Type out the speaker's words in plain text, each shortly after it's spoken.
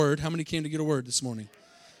Word. How many came to get a word this morning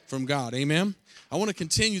from God? Amen. I want to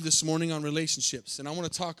continue this morning on relationships, and I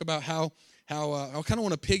want to talk about how I kind of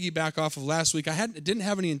want to piggyback off of last week. Didn't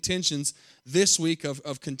have any intentions this week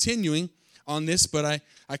of continuing on this, but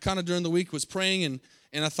I kind of during the week was praying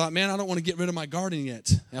and I thought, man, I don't want to get rid of my garden yet.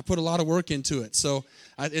 And I put a lot of work into it, so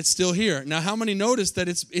it's still here. Now, how many noticed that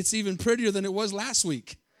it's even prettier than it was last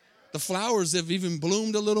week? The flowers have even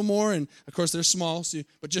bloomed a little more, and of course they're small,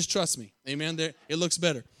 but just trust me, amen, it looks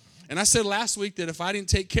better. And I said last week that if I didn't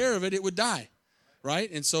take care of it, it would die, right?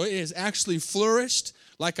 And so it has actually flourished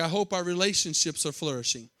like I hope our relationships are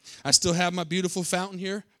flourishing. I still have my beautiful fountain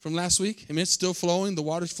here from last week. Amen, it's still flowing, the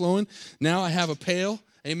water's flowing. Now I have a pail,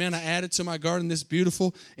 amen, I added to my garden this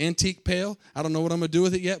beautiful antique pail. I don't know what I'm going to do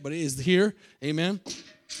with it yet, but it is here, amen.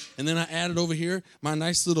 And then I added over here my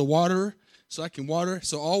nice little waterer, so I can water.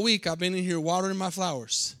 So all week I've been in here watering my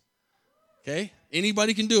flowers. Okay?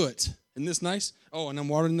 Anybody can do it. Isn't this nice? Oh, and I'm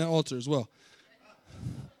watering the altar as well.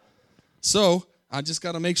 So I just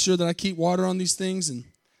got to make sure that I keep water on these things, and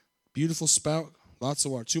beautiful spout, lots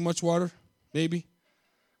of water. Too much water, maybe.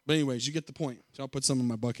 But anyways, you get the point. So I'll put some in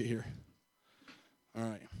my bucket here. All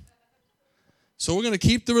right. So we're going to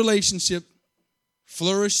keep the relationship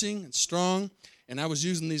flourishing and strong. And I was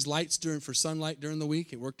using these lights for sunlight during the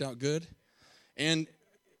week. It worked out good. And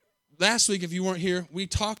last week, if you weren't here, we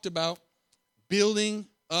talked about building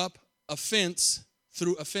up a fence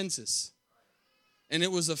through offenses. And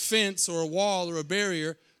it was a fence or a wall or a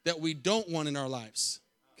barrier that we don't want in our lives,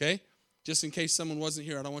 okay? Just in case someone wasn't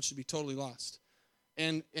here, I don't want you to be totally lost.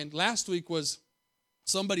 And last week was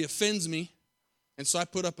somebody offends me, and so I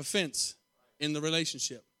put up a fence in the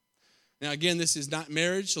relationship. Now, again, this is not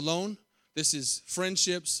marriage alone. This is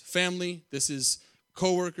friendships, family. This is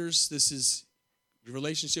coworkers. This is your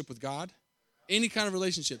relationship with God, any kind of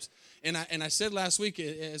relationships. And I said last week,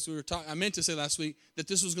 as we were talking, I meant to say last week that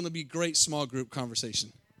this was going to be great small group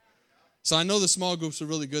conversation. So I know the small groups were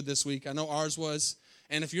really good this week. I know ours was.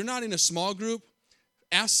 And if you're not in a small group,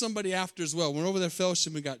 ask somebody after as well. We're over there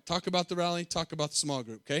fellowship. We got talk about the rally, talk about the small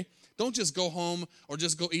group, okay? Don't just go home or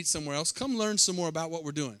just go eat somewhere else. Come learn some more about what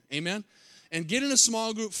we're doing. Amen? And get in a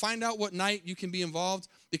small group. Find out what night you can be involved,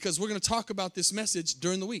 because we're going to talk about this message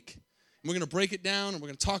during the week. And we're going to break it down, and we're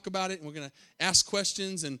going to talk about it, and we're going to ask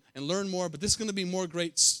questions and learn more. But this is going to be more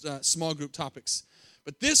great small group topics.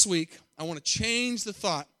 But this week, I want to change the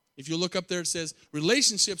thought. If you look up there, it says,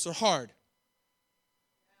 relationships are hard.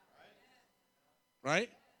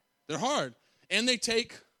 Right? They're hard. And they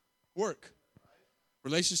take work.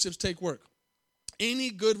 Relationships take work.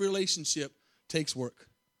 Any good relationship takes work.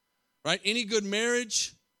 Right? Any good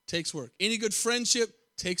marriage takes work. Any good friendship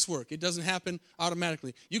takes work. It doesn't happen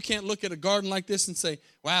automatically. You can't look at a garden like this and say,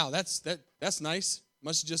 wow, that's nice.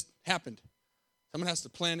 Must have just happened. Someone has to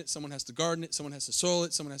plant it. Someone has to garden it. Someone has to soil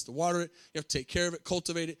it. Someone has to water it. You have to take care of it,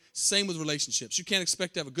 cultivate it. Same with relationships. You can't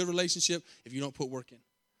expect to have a good relationship if you don't put work in.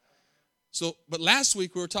 So, but last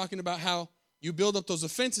week we were talking about how you build up those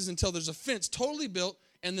offenses until there's a fence totally built,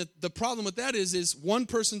 and the problem with that is one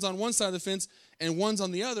person's on one side of the fence and one's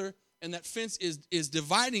on the other, and that fence is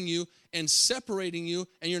dividing you and separating you,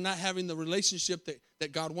 and you're not having the relationship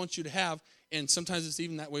that God wants you to have, and sometimes it's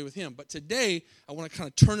even that way with Him. But today, I want to kind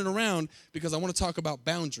of turn it around, because I want to talk about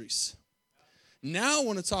boundaries. Now I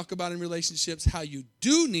want to talk about in relationships how you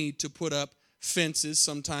do need to put up fences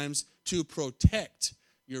sometimes to protect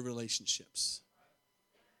your relationships.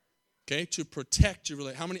 Okay, to protect your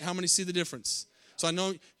relationship. How many see the difference? So I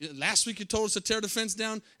know last week you told us to tear the fence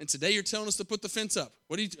down, and today you're telling us to put the fence up.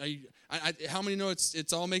 How many know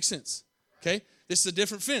it's all makes sense? Okay, this is a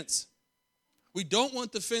different fence. We don't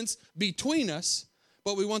want the fence between us,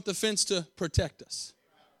 but we want the fence to protect us.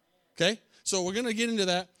 Okay, so we're going to get into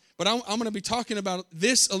that, but I'm going to be talking about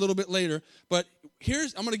this a little bit later. But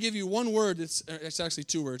I'm going to give you one word. It's actually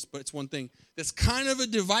two words, but it's one thing. That's kind of a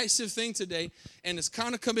divisive thing today, and it's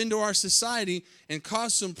kind of come into our society and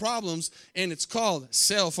caused some problems, and it's called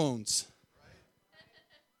cell phones.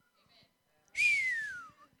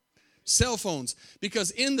 Cell phones.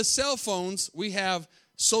 Because in the cell phones, we have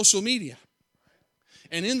social media.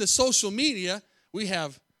 And in the social media, we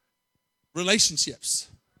have relationships.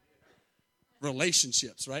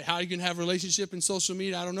 Relationships, right? How you can have a relationship in social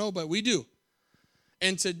media, I don't know, but we do.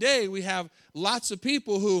 And today we have lots of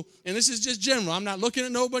people who, and this is just general, I'm not looking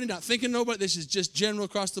at nobody, not thinking nobody, this is just general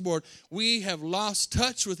across the board. We have lost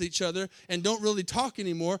touch with each other and don't really talk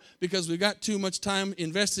anymore because we got too much time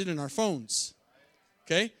invested in our phones.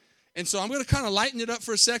 Okay? And so I'm going to kind of lighten it up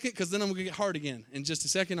for a second, because then I'm going to get hard again. In just a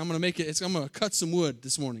second, I'm going to cut some wood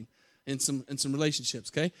this morning in some relationships,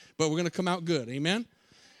 okay? But we're going to come out good, amen?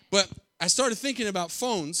 But I started thinking about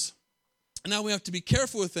phones, And now we have to be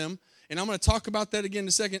careful with them. And I'm going to talk about that again in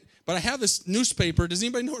a second. But I have this newspaper. Does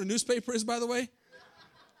anybody know what a newspaper is, by the way?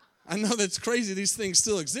 I know that's crazy. These things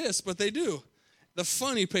still exist, but they do. The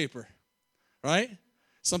funny paper, right?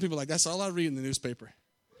 Some people are like, that's all I read in the newspaper.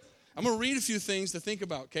 I'm going to read a few things to think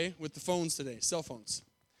about, okay, with the phones today, cell phones.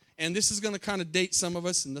 And this is going to kind of date some of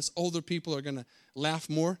us, and us older people are going to laugh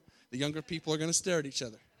more. The younger people are going to stare at each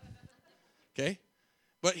other, okay?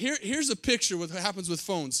 But here's a picture with what happens with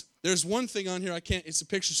phones. There's one thing on here, it's a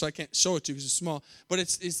picture, so I can't show it to you because it's small. But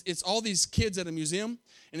it's all these kids at a museum,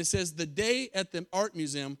 and it says the day at the art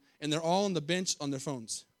museum, and they're all on the bench on their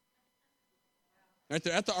phones. Right?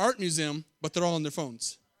 They're at the art museum, but they're all on their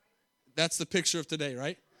phones. That's the picture of today,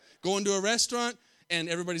 right? Going to a restaurant, and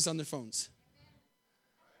everybody's on their phones.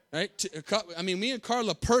 Right? I mean, me and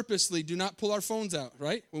Carla purposely do not pull our phones out,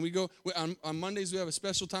 right? When we go, on Mondays we have a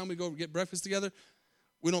special time, we go get breakfast together.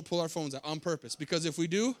 We don't pull our phones out on purpose. Because if we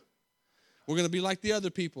do, we're going to be like the other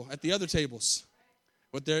people at the other tables.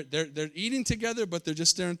 But they're eating together, but they're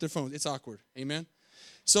just staring at their phones. It's awkward. Amen?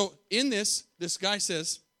 So in this guy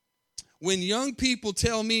says, when young people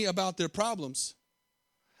tell me about their problems,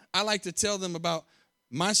 I like to tell them about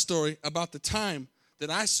my story, about the time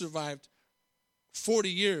that I survived 40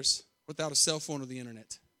 years without a cell phone or the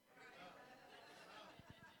internet.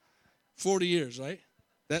 40 years, right?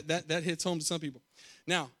 That hits home to some people.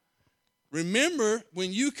 Now, remember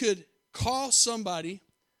when you could call somebody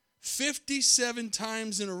 57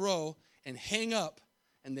 times in a row and hang up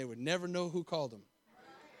and they would never know who called them.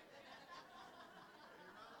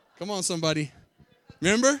 Come on, somebody.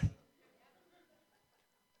 Remember?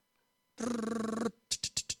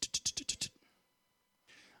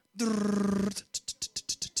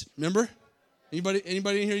 Remember?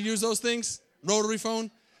 Anybody in here use those things? Rotary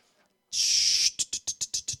phone?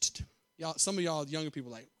 Y'all, some of y'all younger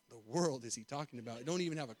people are like, the world is he talking about? I don't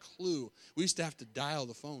even have a clue. We used to have to dial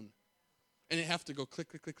the phone. And it'd have to go click,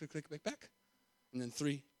 click, click, click, click, back. And then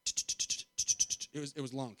 3. It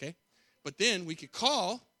was long, okay? But then we could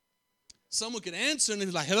call. Someone could answer, and they'd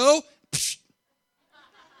be like, hello?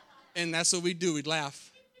 And that's what we'd do. We'd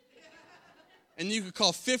laugh. And you could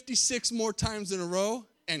call 56 more times in a row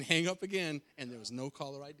and hang up again, and there was no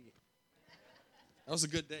caller ID. That was a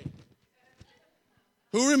good day.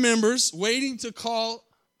 Who remembers waiting to call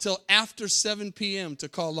till after 7 p.m. to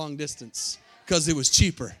call long distance because it was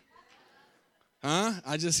cheaper? Huh?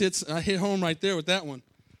 I hit home right there with that one.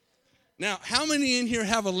 Now, how many in here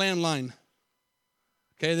have a landline?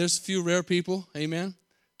 Okay, there's a few rare people. Amen.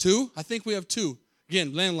 2? I think we have 2.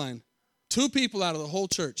 Again, landline. 2 people out of the whole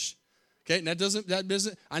church. Okay, and that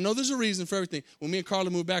doesn't, I know there's a reason for everything. When me and Carla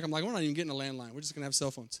moved back, I'm like, we're not even getting a landline. We're just going to have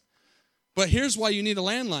cell phones. But here's why you need a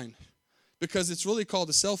landline. Because it's really called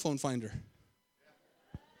a cell phone finder.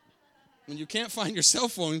 When you can't find your cell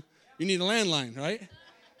phone, you need a landline, right?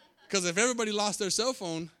 Because if everybody lost their cell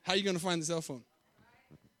phone, how are you going to find the cell phone?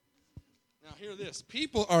 Now, hear this.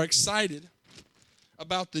 People are excited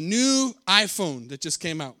about the new iPhone that just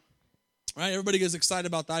came out. Right? Everybody gets excited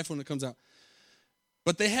about the iPhone that comes out.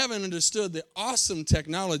 But they haven't understood the awesome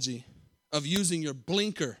technology of using your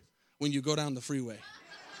blinker when you go down the freeway.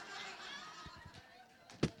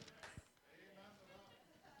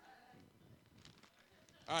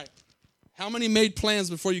 All right. How many made plans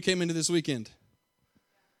before you came into this weekend?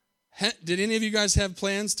 Did any of you guys have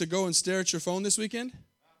plans to go and stare at your phone this weekend?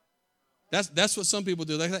 That's what some people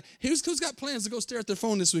do. Like, who's got plans to go stare at their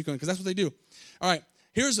phone this weekend? Because that's what they do. All right.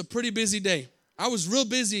 Here's a pretty busy day. I was real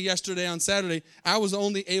busy yesterday on Saturday. I was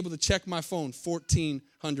only able to check my phone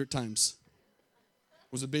 1,400 times.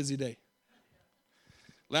 It was a busy day.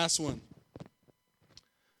 Last one.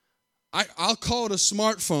 I'll call it a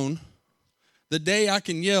smartphone the day I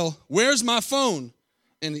can yell, where's my phone?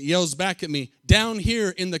 And it yells back at me, down here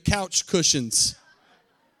in the couch cushions.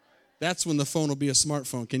 That's when the phone will be a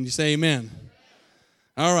smartphone. Can you say amen?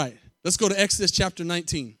 All right. Let's go to Exodus chapter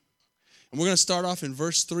 19. And we're going to start off in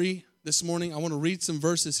verse 3 this morning. I want to read some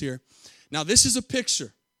verses here. Now, this is a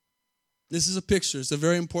picture. This is a picture. It's a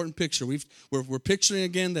very important picture. We're picturing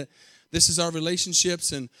again that this is our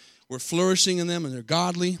relationships, and we're flourishing in them, and they're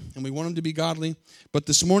godly, and we want them to be godly. But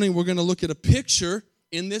this morning, we're going to look at a picture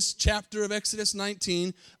in this chapter of Exodus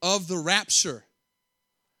 19 of the rapture.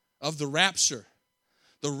 Of the rapture.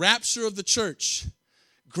 The rapture of the church.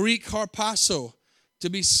 Greek harpazo. To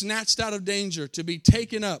be snatched out of danger. To be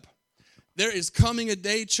taken up. There is coming a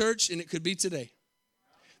day, church, and it could be today.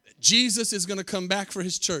 Jesus is going to come back for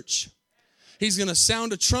his church. He's going to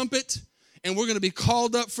sound a trumpet. And we're going to be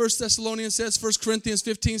called up, 1 Thessalonians says, 1 Corinthians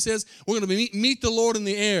 15 says, we're going to meet the Lord in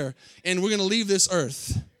the air, and we're going to leave this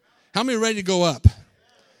earth. How many are ready to go up?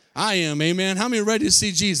 I am, amen. How many are ready to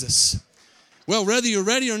see Jesus? Well, whether you're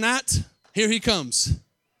ready or not, here he comes.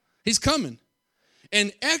 He's coming.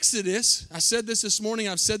 And Exodus, I said this morning,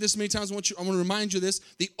 I've said this many times, I want to remind you of this.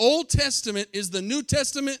 The Old Testament is the New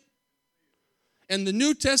Testament, and the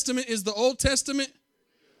New Testament is the Old Testament.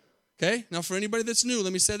 Okay? Now, for anybody that's new,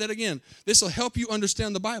 let me say that again. This will help you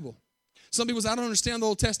understand the Bible. Some people say, I don't understand the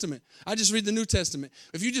Old Testament. I just read the New Testament.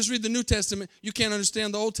 If you just read the New Testament, you can't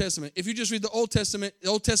understand the Old Testament. If you just read the Old Testament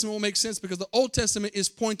won't make sense because the Old Testament is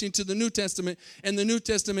pointing to the New Testament, and the New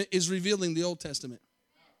Testament is revealing the Old Testament.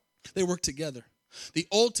 They work together. The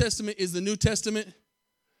Old Testament is the New Testament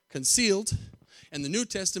concealed, and the New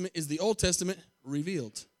Testament is the Old Testament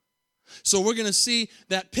revealed. So we're going to see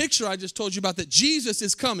that picture I just told you about, that Jesus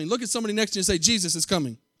is coming. Look at somebody next to you and say, Jesus is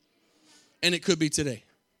coming. And it could be today.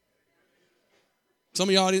 Some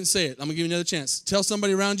of y'all didn't say it. I'm going to give you another chance. Tell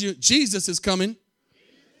somebody around you, Jesus is coming,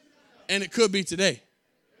 and it could be today.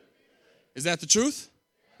 Is that the truth?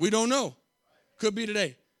 We don't know. Could be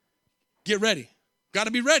today. Get ready. Got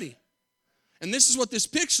to be ready. And this is what this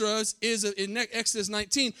picture is in Exodus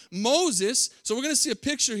 19. Moses, so we're going to see a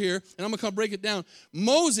picture here, and I'm going to come break it down.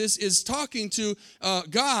 Moses is talking to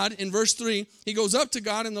God in verse 3. He goes up to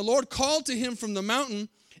God, and the Lord called to him from the mountain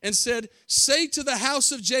and said, say to the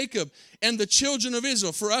house of Jacob and the children of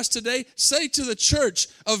Israel. For us today, say to the church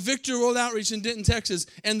of Victory World Outreach in Denton, Texas,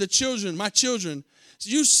 and the children, my children,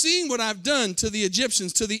 you've seen what I've done to the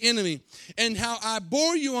Egyptians, to the enemy, and how I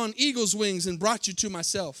bore you on eagle's wings and brought you to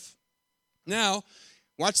myself. Now,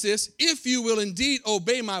 watch this. If you will indeed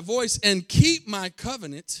obey my voice and keep my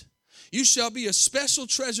covenant, you shall be a special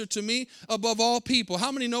treasure to me above all people.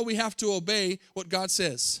 How many know we have to obey what God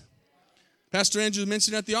says? Pastor Andrew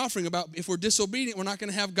mentioned at the offering about if we're disobedient, we're not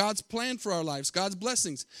going to have God's plan for our lives, God's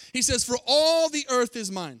blessings. He says, for all the earth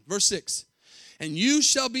is mine. Verse 6. And you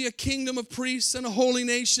shall be a kingdom of priests and a holy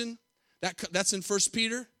nation. That's in 1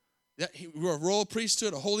 Peter. We're a royal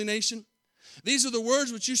priesthood, a holy nation. These are the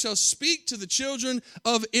words which you shall speak to the children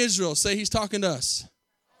of Israel. Say he's talking to us.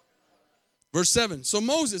 Verse 7. So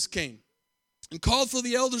Moses came and called for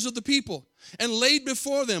the elders of the people and laid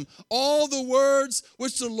before them all the words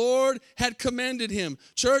which the Lord had commanded him.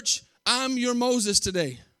 Church, I'm your Moses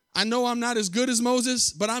today. I know I'm not as good as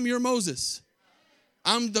Moses, but I'm your Moses.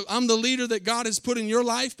 I'm the leader that God has put in your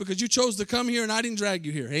life because you chose to come here and I didn't drag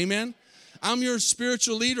you here. Amen. I'm your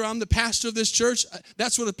spiritual leader. I'm the pastor of this church.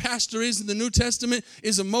 That's what a pastor is in the New Testament,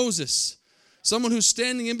 is a Moses. Someone who's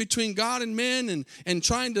standing in between God and men and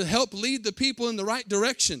trying to help lead the people in the right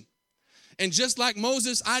direction. And just like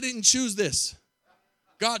Moses, I didn't choose this.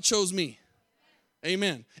 God chose me.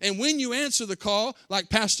 Amen. And when you answer the call, like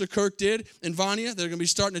Pastor Kirk did in Vania, they're going to be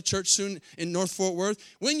starting a church soon in North Fort Worth.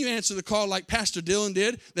 When you answer the call like Pastor Dylan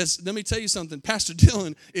did, let me tell you something. Pastor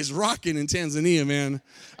Dylan is rocking in Tanzania, man.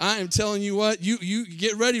 I am telling you what, you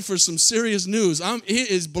get ready for some serious news.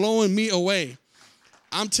 It is blowing me away.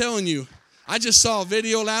 I'm telling you. I just saw a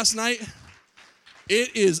video last night.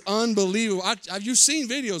 It is unbelievable. You've seen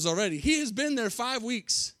videos already. He has been there 5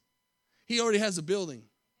 weeks. He already has a building.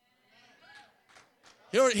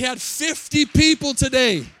 He had 50 people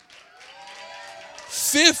today.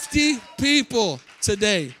 50 people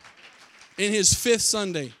today in his 5th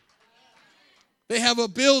Sunday. They have a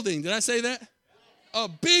building. Did I say that? A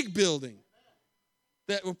big building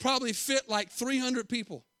that will probably fit like 300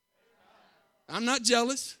 people. I'm not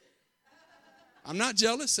jealous. I'm not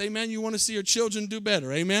jealous. Amen. You want to see your children do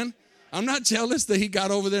better. Amen. I'm not jealous that he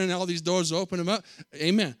got over there and all these doors open him up.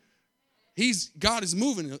 Amen. God is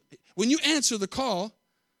moving. When you answer the call,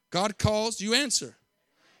 God calls, you answer.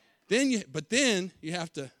 But then you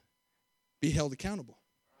have to be held accountable.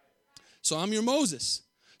 So I'm your Moses.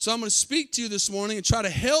 So I'm going to speak to you this morning and try to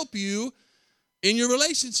help you in your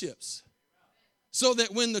relationships so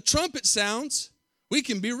that when the trumpet sounds, we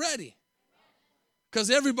can be ready. Because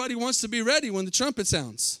everybody wants to be ready when the trumpet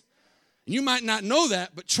sounds. And you might not know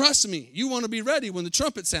that, but trust me, you want to be ready when the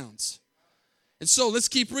trumpet sounds. And so let's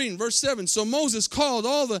keep reading. Verse 7. So Moses called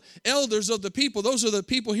all the elders of the people. Those are the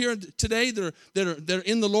people here today that are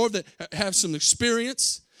in the Lord, that have some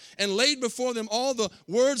experience. And laid before them all the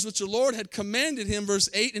words which the Lord had commanded him. Verse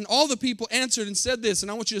 8. And all the people answered and said this. And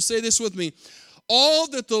I want you to say this with me. All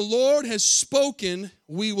that the Lord has spoken,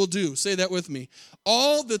 we will do. Say that with me.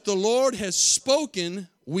 All that the Lord has spoken,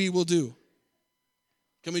 we will do.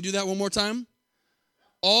 Can we do that one more time?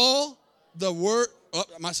 All the word. Oh,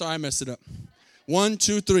 sorry, I messed it up. 1,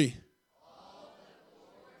 2, 3.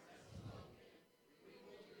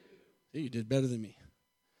 You did better than me.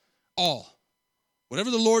 All. Whatever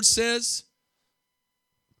the Lord says,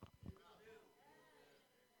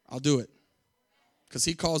 I'll do it. Because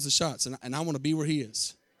he calls the shots, and I want to be where he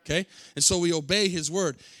is. Okay? And so we obey his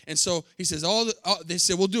word. And so he says, they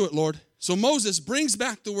said, we'll do it, Lord. So Moses brings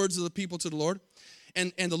back the words of the people to the Lord.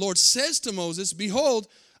 And the Lord says to Moses, behold,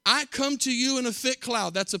 I come to you in a thick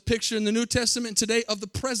cloud. That's a picture in the New Testament today of the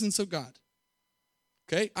presence of God.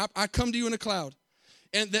 Okay? I come to you in a cloud.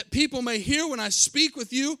 And that people may hear when I speak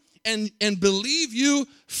with you and believe you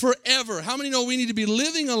forever. How many know we need to be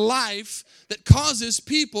living a life that causes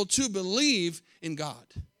people to believe in God?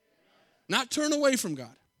 Not turn away from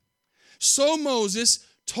God. So Moses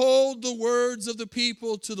told the words of the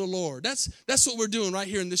people to the Lord. That's what we're doing right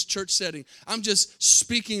here in this church setting. I'm just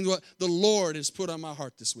speaking what the Lord has put on my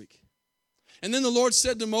heart this week. And then the Lord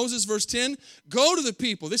said to Moses, verse 10, go to the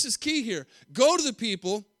people. This is key here. Go to the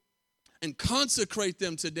people and consecrate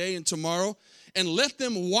them today and tomorrow and let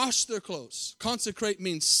them wash their clothes. Consecrate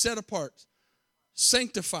means set apart,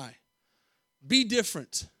 sanctify, be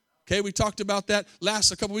different. Okay, we talked about that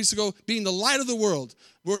a couple weeks ago, being the light of the world.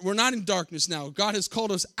 We're not in darkness now. God has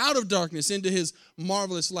called us out of darkness into his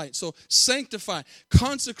marvelous light. So sanctify,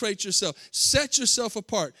 consecrate yourself, set yourself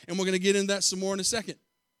apart. And we're going to get into that some more in a second.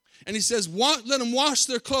 And he says, let them wash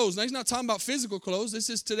their clothes. Now, he's not talking about physical clothes. This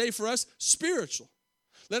is today for us spiritual.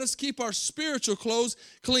 Let us keep our spiritual clothes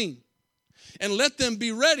clean. And let them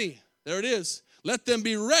be ready. There it is. Let them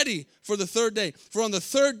be ready for the third day. For on the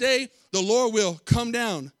third day, the Lord will come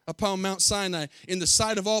down upon Mount Sinai in the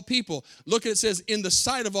sight of all people. Look at it, says, in the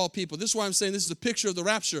sight of all people. This is why I'm saying this is a picture of the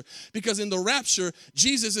rapture. Because in the rapture,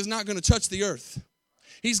 Jesus is not going to touch the earth.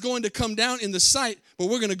 He's going to come down in the sight, but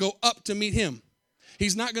we're going to go up to meet him.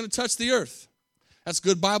 He's not going to touch the earth. That's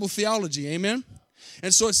good Bible theology, amen?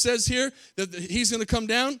 And so it says here that he's going to come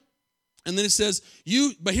down. And then it says,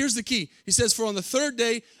 but here's the key. He says, for on the third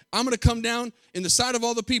day, I'm going to come down in the sight of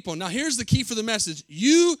all the people. Now, here's the key for the message.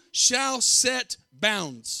 You shall set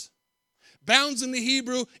bounds. Bounds in the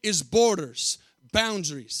Hebrew is borders,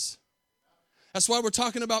 boundaries. That's why we're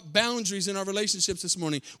talking about boundaries in our relationships this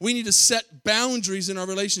morning. We need to set boundaries in our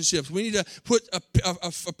relationships. We need to put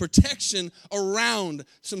a protection around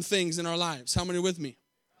some things in our lives. How many are with me?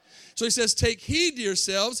 So he says, take heed to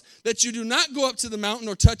yourselves that you do not go up to the mountain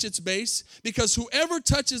or touch its base, because whoever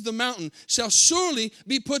touches the mountain shall surely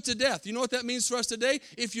be put to death. You know what that means for us today?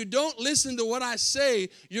 If you don't listen to what I say,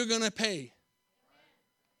 you're going to pay.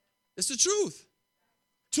 It's the truth.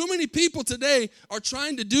 Too many people today are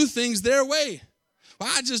trying to do things their way. Well,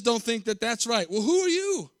 I just don't think that that's right. Well, who are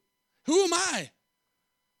you? Who am I?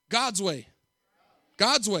 God's way.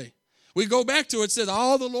 God's way. We go back to it. It says,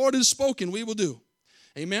 all the Lord has spoken, we will do.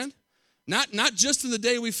 Amen? Not just in the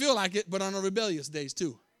day we feel like it, but on our rebellious days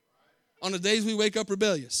too. On the days we wake up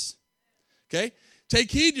rebellious. Okay? Take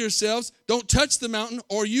heed to yourselves. Don't touch the mountain,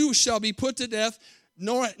 or you shall be put to death.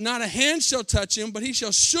 Not a hand shall touch him, but he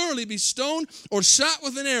shall surely be stoned or shot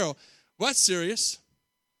with an arrow. Well, that's serious.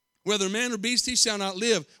 Whether man or beast, he shall not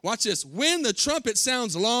live. Watch this. When the trumpet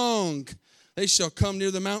sounds long, they shall come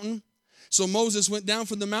near the mountain. So Moses went down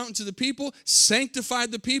from the mountain to the people,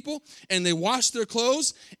 sanctified the people, and they washed their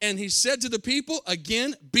clothes. And he said to the people,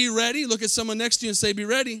 again, be ready. Look at someone next to you and say, be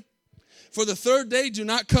ready. For the third day, do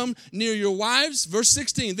not come near your wives. Verse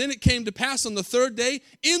 16, then it came to pass on the third day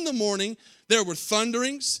in the morning, there were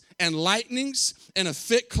thunderings and lightnings and a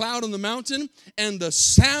thick cloud on the mountain, and the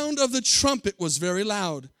sound of the trumpet was very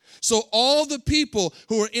loud. So all the people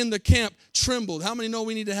who were in the camp trembled. How many know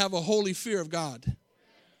we need to have a holy fear of God?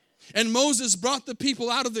 And Moses brought the people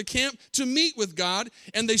out of the camp to meet with God,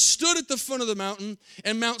 and they stood at the foot of the mountain,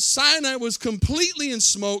 and Mount Sinai was completely in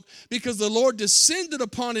smoke because the Lord descended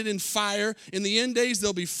upon it in fire. In the end days,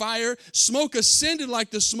 there'll be fire. Smoke ascended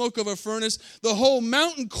like the smoke of a furnace. The whole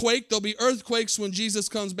mountain quaked. There'll be earthquakes when Jesus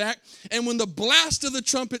comes back. And when the blast of the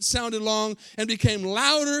trumpet sounded long and became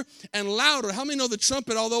louder and louder. How many know the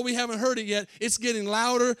trumpet, although we haven't heard it yet, it's getting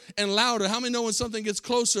louder and louder? How many know when something gets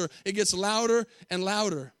closer, it gets louder and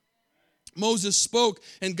louder? Moses spoke,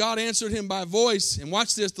 and God answered him by voice. And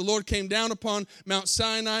watch this. The Lord came down upon Mount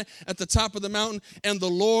Sinai at the top of the mountain, and the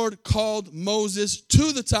Lord called Moses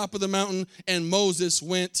to the top of the mountain, and Moses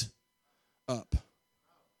went up.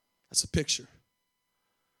 That's a picture.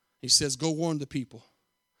 He says, go warn the people.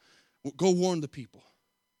 Go warn the people.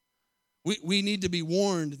 We need to be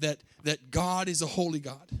warned that God is a holy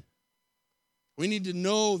God. We need to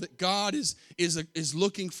know that God is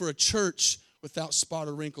looking for a church without spot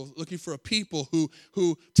or wrinkle, looking for a people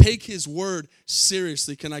who take his word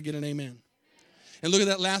seriously. Can I get an amen? And look at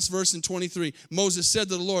that last verse in 23. Moses said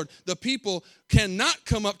to the Lord, the people cannot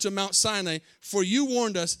come up to Mount Sinai, for you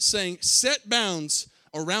warned us, saying, set bounds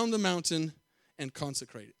around the mountain and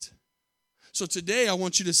consecrate it. So today I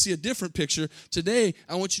want you to see a different picture. Today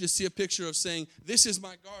I want you to see a picture of saying, this is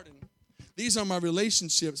my garden. These are my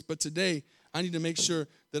relationships, but today I need to make sure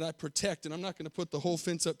that I protect. And I'm not going to put the whole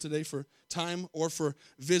fence up today for time or for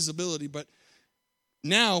visibility, but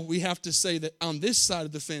now we have to say that on this side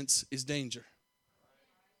of the fence is danger.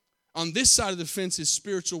 On this side of the fence is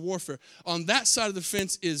spiritual warfare. On that side of the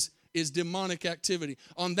fence is demonic activity.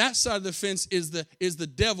 On that side of the fence is the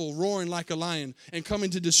devil roaring like a lion and coming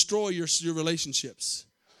to destroy your relationships.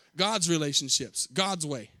 God's relationships, God's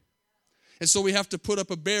way. And so we have to put up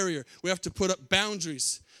a barrier. We have to put up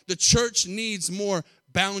boundaries. The church needs more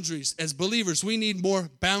boundaries. As believers, we need more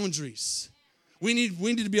boundaries. We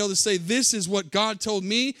need to be able to say, this is what God told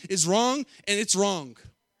me is wrong, and it's wrong.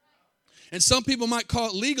 And some people might call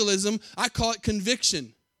it legalism. I call it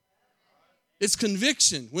conviction. It's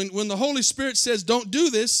conviction. When the Holy Spirit says, don't do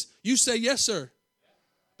this, you say, yes, sir.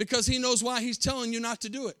 Because he knows why he's telling you not to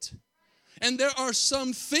do it. And there are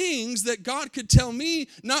some things that God could tell me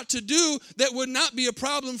not to do that would not be a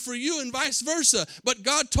problem for you and vice versa. But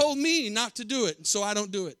God told me not to do it, so I don't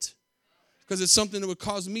do it. Because it's something that would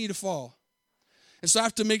cause me to fall. And so I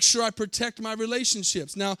have to make sure I protect my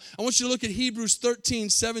relationships. Now, I want you to look at Hebrews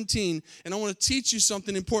 13:17, and I want to teach you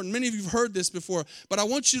something important. Many of you have heard this before, but I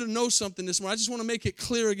want you to know something this morning. I just want to make it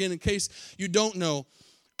clear again in case you don't know.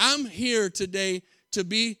 I'm here today to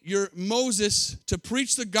be your Moses, to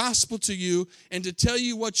preach the gospel to you and to tell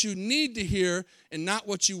you what you need to hear and not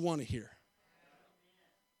what you want to hear.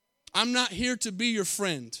 I'm not here to be your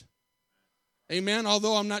friend. Amen?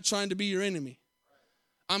 Although I'm not trying to be your enemy.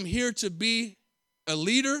 I'm here to be a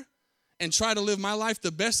leader and try to live my life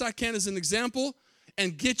the best I can as an example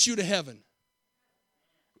and get you to heaven.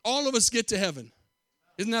 All of us get to heaven.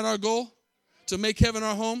 Isn't that our goal? To make heaven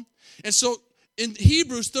our home? And so in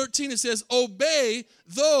Hebrews 13, it says, obey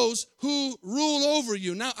those who rule over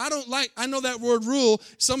you. Now, I know that word rule.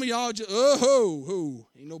 Some of y'all just,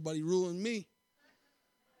 ain't nobody ruling me.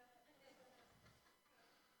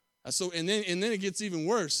 So, and then it gets even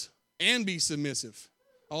worse. And be submissive.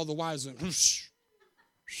 All the wives went, whoosh.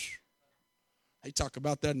 They talk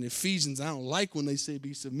about that in Ephesians. I don't like when they say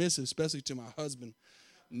be submissive, especially to my husband.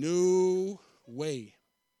 No way.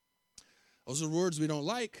 Those are words we don't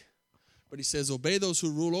like. But he says, obey those who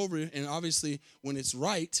rule over you. And obviously, when it's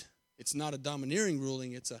right, it's not a domineering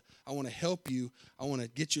ruling. It's I want to help you. I want to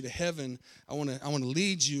get you to heaven. I want to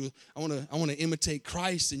lead you. I want to imitate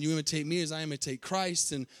Christ, and you imitate me as I imitate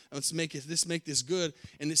Christ. And let's make this good.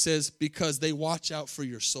 And it says, because they watch out for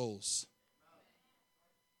your souls.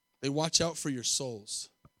 They watch out for your souls.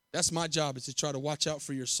 That's my job, is to try to watch out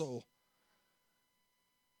for your soul.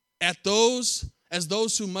 As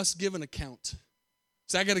those who must give an account.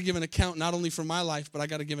 So I got to give an account not only for my life, but I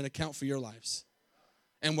got to give an account for your lives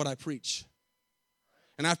and what I preach.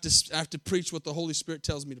 And I have to preach what the Holy Spirit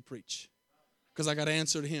tells me to preach because I got to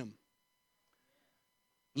answer to him.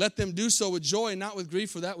 Let them do so with joy and not with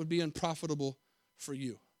grief, for that would be unprofitable for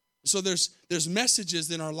you. So there's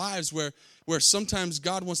messages in our lives where sometimes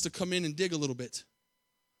God wants to come in and dig a little bit.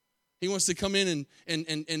 He wants to come in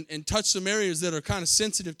and touch some areas that are kind of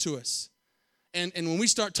sensitive to us. And when we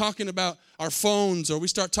start talking about our phones or we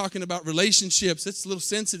start talking about relationships, it's a little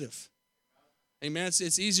sensitive. Amen.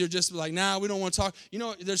 It's easier just to be like, we don't want to talk. You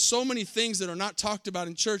know, there's so many things that are not talked about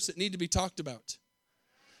in church that need to be talked about.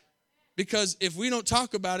 Because if we don't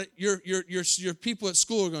talk about it, your people at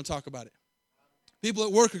school are going to talk about it. People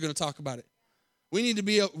at work are going to talk about it. We need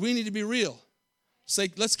to be real. Say,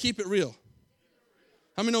 let's keep it real.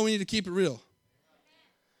 How many know we need to keep it real?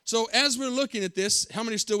 So as we're looking at this, how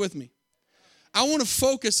many are still with me? I want to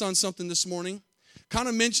focus on something this morning. Kind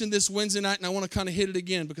of mentioned this Wednesday night, and I want to kind of hit it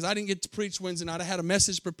again because I didn't get to preach Wednesday night. I had a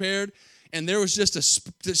message prepared, and there was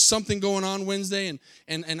just something going on Wednesday,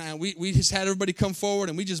 and we just had everybody come forward,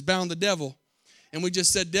 and we just bound the devil, and we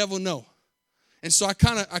just said, devil, no. And so I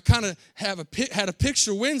kind of had a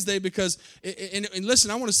picture Wednesday because, and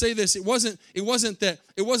listen, I want to say this: it wasn't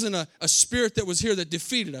a spirit that was here that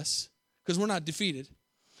defeated us, because we're not defeated.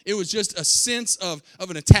 It was just a sense of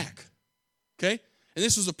an attack. Okay? And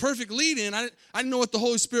this was a perfect lead-in. I didn't know what the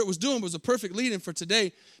Holy Spirit was doing, but it was a perfect lead-in for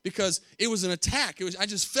today because it was an attack. I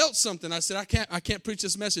just felt something. I said, I can't preach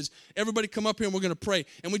this message. Everybody come up here and we're going to pray.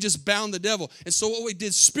 And we just bound the devil. And so what we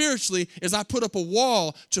did spiritually is I put up a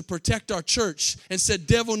wall to protect our church and said,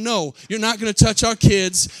 devil, no, you're not going to touch our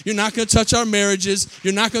kids. You're not going to touch our marriages.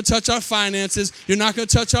 You're not going to touch our finances. You're not going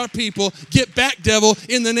to touch our people. Get back, devil,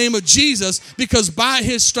 in the name of Jesus, because by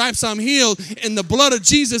his stripes I'm healed and the blood of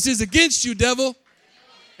Jesus is against you, devil.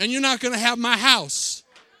 And you're not going to have my house.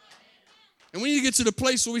 And we need to get to the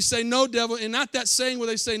place where we say, no, devil, and not that saying where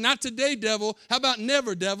they say, not today, devil. How about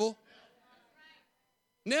never, devil?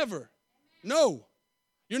 Never. No.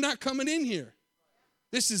 You're not coming in here.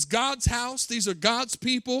 This is God's house. These are God's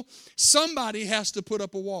people. Somebody has to put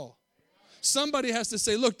up a wall. Somebody has to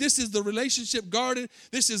say, look, this is the relationship garden.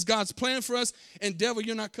 This is God's plan for us. And devil,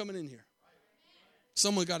 you're not coming in here.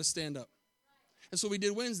 Someone got to stand up. And so we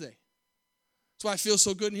did Wednesday. That's why I feel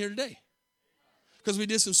so good in here today. Because we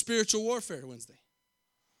did some spiritual warfare Wednesday.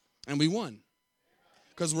 And we won.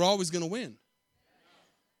 Because we're always going to win.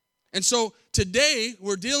 And so today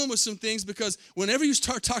we're dealing with some things because whenever you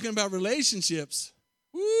start talking about relationships,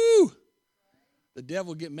 woo, the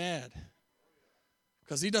devil get mad.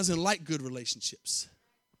 Because he doesn't like good relationships.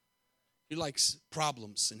 He likes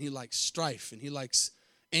problems, and he likes strife, and he likes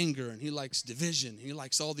anger, and he likes division. He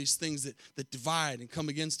likes all these things that divide and come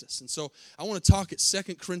against us. And so I want to talk at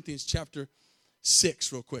 2 Corinthians chapter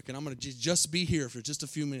 6 real quick. And I'm going to just be here for just a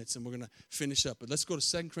few minutes, and we're going to finish up. But let's go to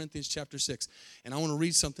 2 Corinthians chapter 6. And I want to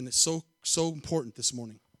read something that's so important this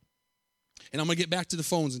morning. And I'm going to get back to the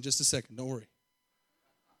phones in just a second. Don't worry.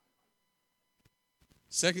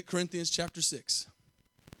 2 Corinthians chapter 6.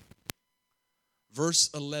 Verse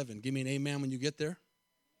 11. Give me an amen when you get there.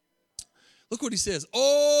 Look what he says.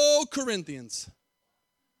 Oh, Corinthians.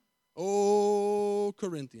 Oh,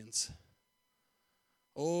 Corinthians.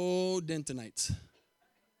 Oh, Dentonites.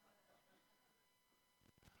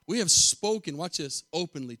 We have spoken, watch this,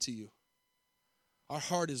 openly to you. Our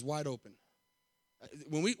heart is wide open.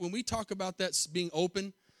 When we talk about that being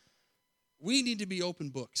open, we need to be open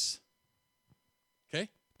books. Okay?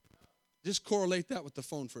 Just correlate that with the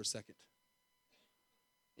phone for a second.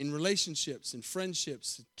 In relationships, in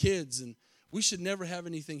friendships, kids, and we should never have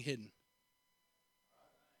anything hidden.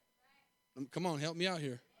 Come on, help me out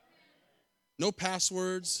here. No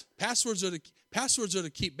passwords. Passwords are to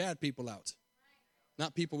keep bad people out,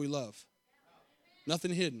 not people we love.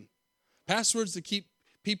 Nothing hidden. Passwords to keep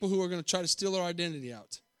people who are going to try to steal our identity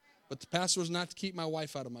out. But the password's not to keep my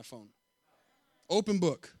wife out of my phone. Open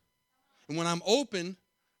book. And when I'm open,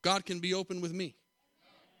 God can be open with me.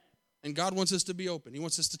 And God wants us to be open. He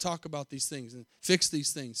wants us to talk about these things and fix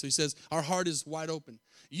these things. So he says, our heart is wide open.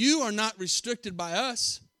 You are not restricted by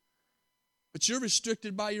us, but you're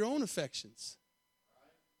restricted by your own affections.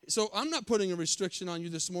 So I'm not putting a restriction on you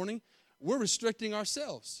this morning. We're restricting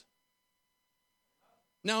ourselves.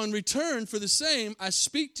 Now in return for the same, I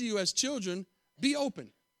speak to you as children, be open.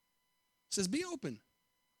 It says, be open.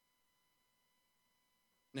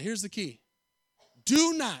 Now here's the key.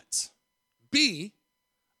 Do not be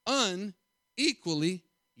unequally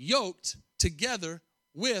yoked together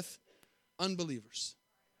with unbelievers.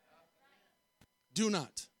 Do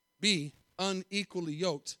not be unequally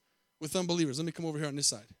yoked with unbelievers. Let me come over here on this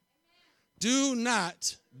side. Do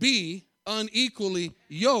not be unequally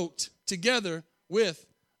yoked together with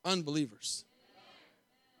unbelievers.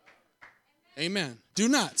 Amen. Do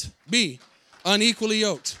not be unequally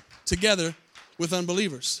yoked together with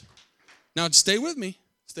unbelievers. Now stay with me.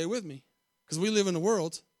 Stay with me. Because we live in the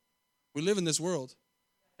world. We live in this world.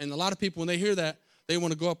 And a lot of people, when they hear that, they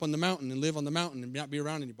want to go up on the mountain and live on the mountain and not be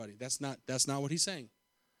around anybody. That's not what he's saying.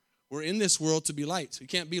 We're in this world to be light. You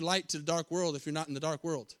can't be light to the dark world if you're not in the dark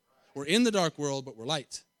world. We're in the dark world, but we're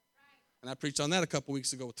light. And I preached on that a couple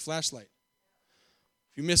weeks ago with the flashlight.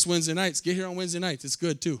 If you miss Wednesday nights, get here on Wednesday nights. It's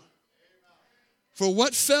good too. For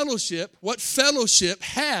what fellowship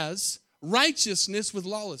has righteousness with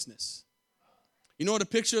lawlessness? You know what a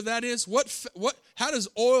picture of that is? How does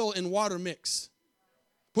oil and water mix?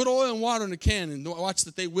 Put oil and water in a can and watch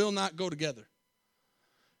that they will not go together.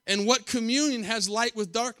 And what communion has light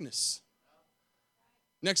with darkness?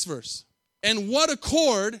 Next verse. And what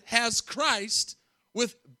accord has Christ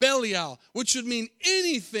with Belial, which would mean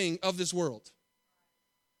anything of this world?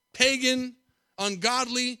 Pagan,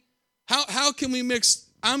 ungodly. How can we mix,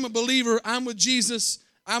 I'm a believer, I'm with Jesus,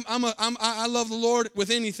 I love the Lord,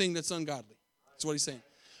 with anything that's ungodly? That's what he's saying.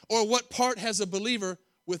 Or what part has a believer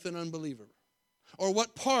with an unbeliever? Or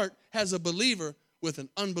what part has a believer with an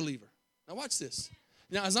unbeliever? Now watch this.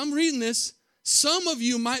 Now as I'm reading this, some of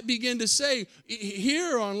you might begin to say,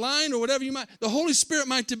 here or online or whatever you might, the Holy Spirit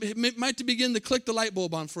might begin to click the light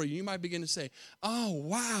bulb on for you. You might begin to say, oh,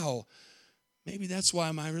 wow, maybe that's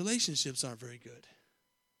why my relationships aren't very good.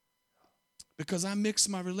 Because I mix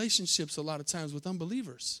my relationships a lot of times with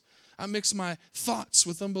unbelievers. I mix my thoughts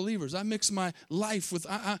with unbelievers. I mix my life with,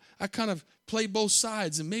 I kind of play both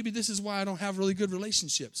sides. And maybe this is why I don't have really good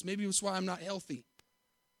relationships. Maybe it's why I'm not healthy.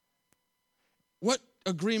 What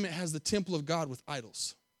agreement has the temple of God with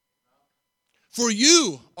idols? For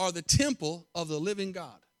you are the temple of the living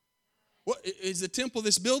God. What is the temple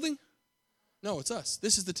this building? No, it's us.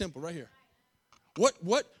 This is the temple right here. What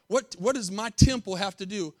does my temple have to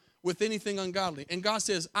do with anything ungodly. And God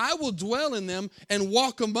says, I will dwell in them and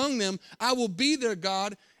walk among them. I will be their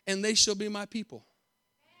God, and they shall be my people.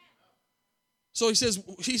 So he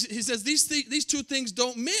says these two things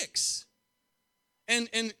don't mix.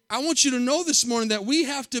 And I want you to know this morning that we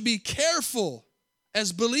have to be careful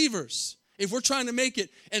as believers if we're trying to make it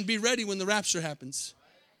and be ready when the rapture happens.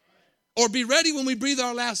 Or be ready when we breathe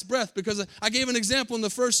our last breath. Because I gave an example in the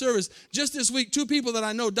first service. Just this week, 2 people that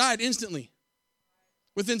I know died instantly.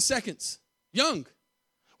 Within seconds. Young.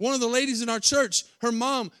 One of the ladies in our church, her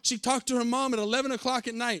mom, she talked to her mom at 11 o'clock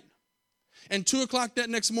at night. And 2 o'clock that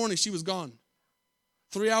next morning, she was gone.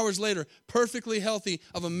 3 hours later, perfectly healthy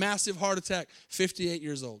of a massive heart attack, 58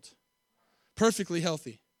 years old. Perfectly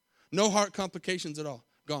healthy. No heart complications at all.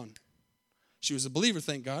 Gone. She was a believer,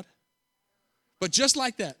 thank God. But just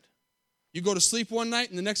like that, you go to sleep one night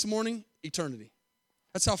and the next morning, eternity.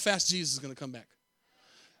 That's how fast Jesus is going to come back.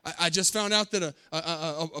 I just found out that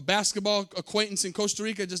a basketball acquaintance in Costa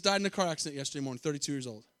Rica just died in a car accident yesterday morning, 32 years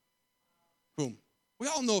old. Boom. We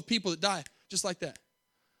all know of people that die just like that.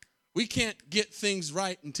 We can't get things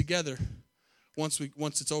right and together once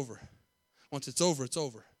it's over. Once it's over, it's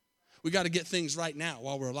over. We got to get things right now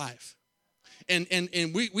while we're alive. And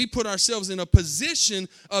we put ourselves in a position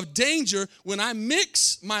of danger when I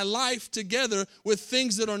mix my life together with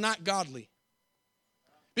things that are not godly.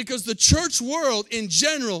 Because the church world in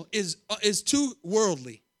general is too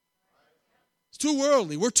worldly. It's too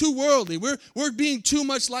worldly. We're too worldly. We're being too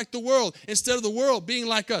much like the world instead of the world being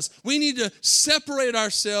like us. We need to separate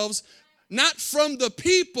ourselves not from the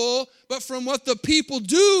people, but from what the people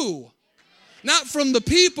do. Not from the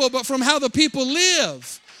people, but from how the people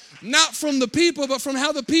live. Not from the people, but from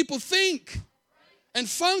how the people think and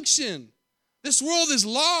function. This world is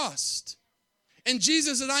lost. And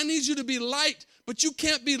Jesus said, I need you to be light, but you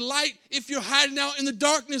can't be light if you're hiding out in the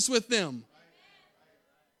darkness with them.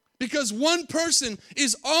 Because one person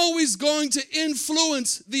is always going to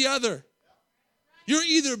influence the other. You're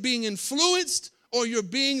either being influenced or you're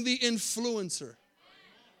being the influencer.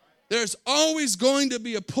 There's always going to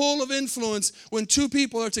be a pull of influence when 2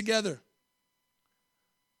 people are together.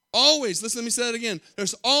 Always, listen, let me say that again.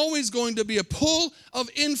 There's always going to be a pull of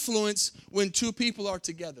influence when 2 people are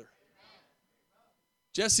together.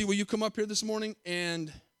 Jesse, will you come up here this morning?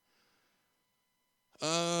 And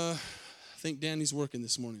I think Danny's working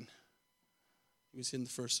this morning. He was in the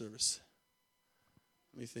first service.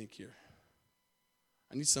 Let me think here.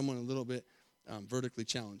 I need someone a little bit vertically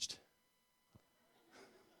challenged.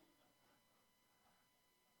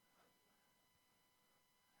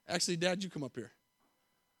 Actually, Dad, you come up here.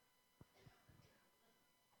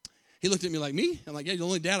 He looked at me like, me? I'm like, yeah, you're the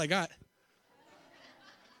only dad I got.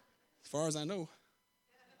 As far as I know.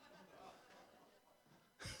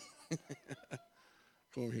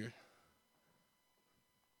 Come over here.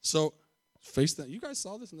 So, face that. You guys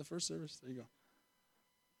saw this in the first service? There you go.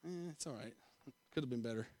 It's all right. Could have been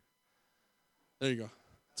better. There you go.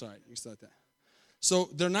 It's all right. You can start that. So,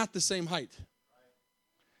 they're not the same height.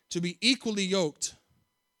 To be equally yoked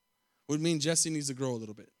would mean Jesse needs to grow a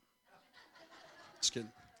little bit. Just kidding.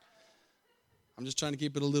 I'm just trying to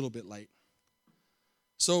keep it a little bit light.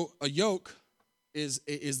 So a yoke is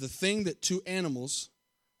the thing that 2 animals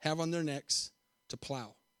have on their necks to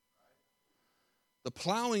plow. The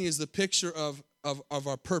plowing is the picture of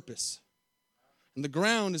our purpose. And the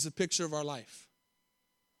ground is a picture of our life.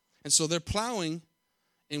 And so they're plowing,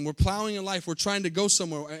 and we're plowing in life. We're trying to go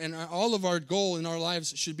somewhere. And all of our goal in our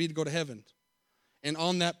lives should be to go to heaven. And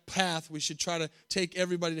on that path, we should try to take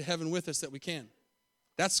everybody to heaven with us that we can.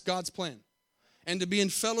 That's God's plan. And to be in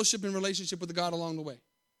fellowship and relationship with God along the way.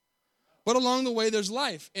 But along the way, there's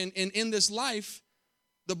life. And in this life,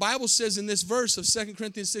 the Bible says in this verse of 2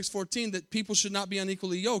 Corinthians 6:14 that people should not be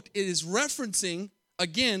unequally yoked. It is referencing,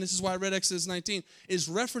 again, this is why I read Exodus 19, is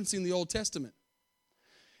referencing the Old Testament.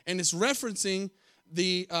 And it's referencing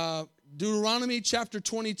the Deuteronomy chapter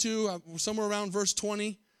 22, somewhere around verse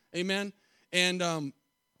 20. Amen. And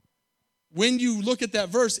when you look at that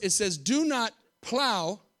verse, it says, do not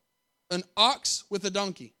plow an ox with a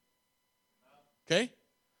donkey. Okay?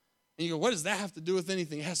 And you go, what does that have to do with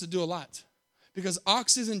anything? It has to do a lot. Because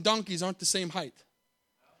oxes and donkeys aren't the same height.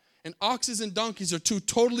 And oxes and donkeys are 2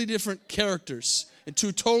 totally different characters and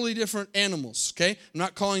 2 totally different animals. Okay? I'm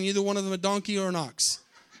not calling either one of them a donkey or an ox.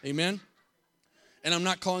 Amen? And I'm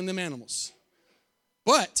not calling them animals.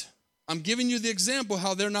 But I'm giving you the example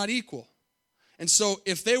how they're not equal. And so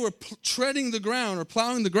if they were treading the ground or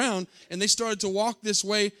plowing the ground and they started to walk this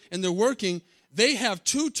way and they're working, they have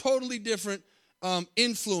 2 totally different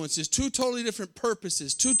influences, two totally different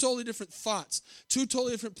purposes, two totally different thoughts, two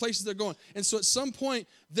totally different places they're going. And so at some point,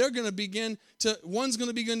 they're going to begin to, one's going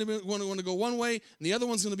to begin to want to go one way, and the other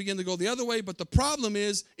one's going to begin to go the other way. But the problem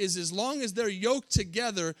is as long as they're yoked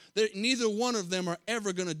together, neither one of them are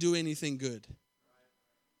ever going to do anything good.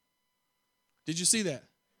 Did you see that?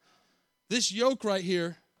 This yoke right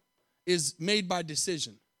here is made by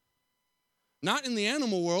decision. Not in the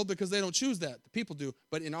animal world, because they don't choose that. The people do.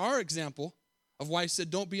 But in our example of why I said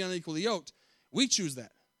don't be unequally yoked, we choose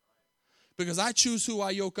that. Because I choose who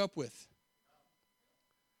I yoke up with.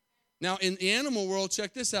 Now, in the animal world,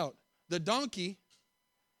 check this out. The donkey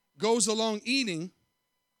goes along eating,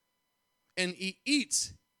 and he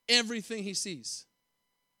eats everything he sees.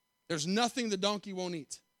 There's nothing the donkey won't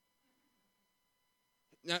eat.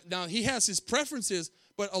 Now he has his preferences,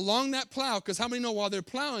 but along that plow, because how many know while they're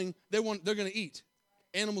plowing, they're going to eat?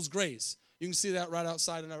 Animals graze. You can see that right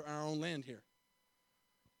outside in our own land here.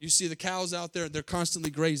 You see the cows out there, they're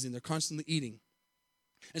constantly grazing, they're constantly eating.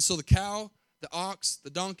 And so the cow, the ox,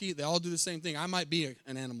 the donkey, they all do the same thing. I might be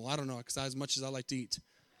an animal, I don't know, because as much as I like to eat.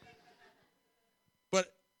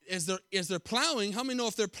 But as they're plowing, how many know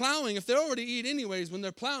if they're plowing, if they already eat anyways, when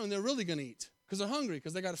they're plowing, they're really going to eat because they're hungry,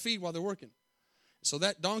 because they got to feed while they're working. So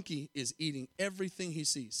that donkey is eating everything he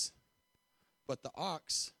sees. But the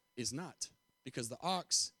ox is not, because the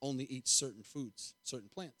ox only eats certain foods, certain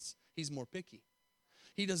plants. He's more picky.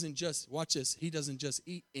 He doesn't just, watch this, he doesn't just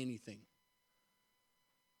eat anything.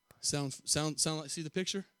 Sound like, see the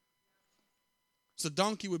picture? So the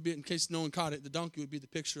donkey would be, in case no one caught it, the donkey would be the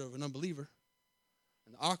picture of an unbeliever.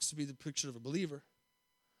 And the ox would be the picture of a believer.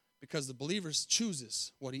 Because the believer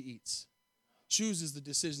chooses what he eats. Chooses the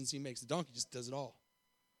decisions he makes. The donkey just does it all.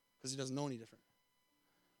 Because he doesn't know any different.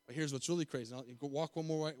 But here's what's really crazy. I'll go walk one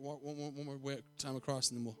more way time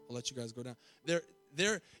across, and then I'll let you guys go down.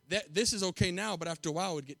 This is okay now, but after a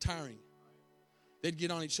while it would get tiring. They'd get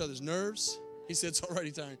on each other's nerves. He said it's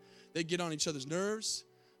already tiring. They'd get on each other's nerves.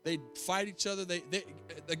 They'd fight each other.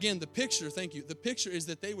 Again, the picture, thank you. The picture is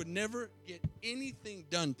that they would never get anything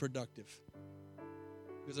done productive.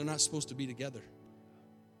 Because they're not supposed to be together.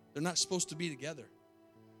 They're not supposed to be together.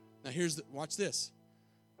 Now watch this.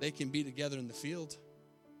 They can be together in the field.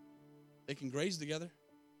 They can graze together.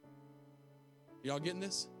 Y'all getting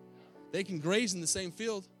this? They can graze in the same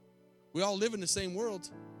field. We all live in the same world.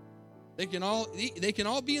 They can all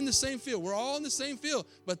be in the same field. We're all in the same field,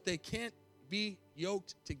 but they can't be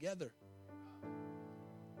yoked together.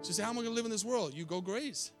 So say, how am I going to live in this world? You go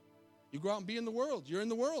graze. You go out and be in the world. You're in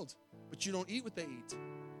the world, but you don't eat what they eat.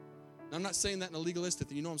 Now, I'm not saying that in a legalistic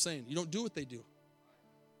thing. You know what I'm saying? You don't do what they do.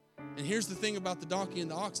 And here's the thing about the donkey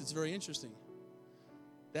and the ox. It's very interesting.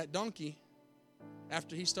 That donkey,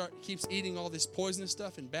 after he keeps eating all this poisonous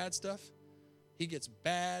stuff and bad stuff, he gets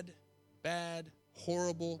bad,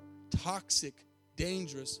 horrible, toxic,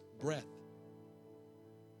 dangerous breath.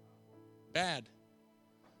 Bad.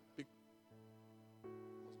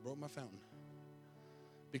 Broke my fountain.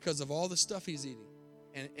 Because of all the stuff he's eating.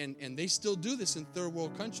 And they still do this in third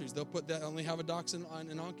world countries. They'll only have a dachshund and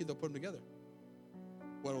an donkey, they'll put them together.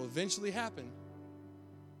 What will eventually happen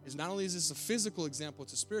is not only is this a physical example,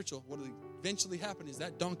 it's a spiritual. What will eventually happen is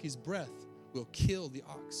that donkey's breath will kill the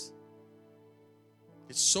ox.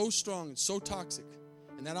 It's so strong and so toxic.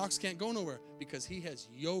 And that ox can't go nowhere because he has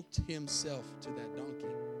yoked himself to that donkey.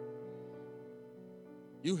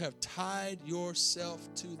 You have tied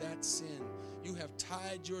yourself to that sin. You have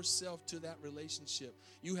tied yourself to that relationship.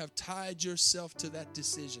 You have tied yourself to that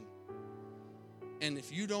decision. And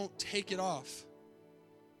if you don't take it off,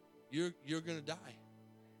 you're going to die.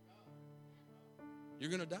 You're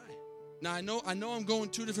going to die. Now, I know I'm going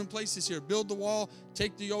two different places here. Build the wall,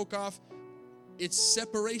 take the yoke off. It's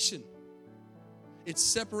separation. It's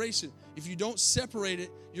separation. If you don't separate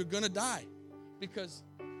it, you're going to die because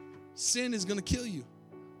sin is going to kill you.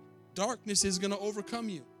 Darkness is going to overcome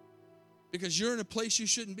you because you're in a place you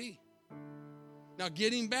shouldn't be. Now,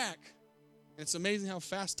 getting back, and it's amazing how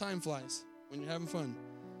fast time flies when you're having fun.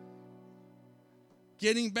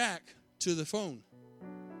 Getting back to the phone.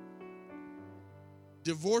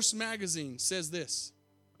 Divorce Magazine says this: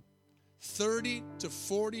 30 to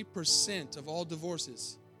 40% of all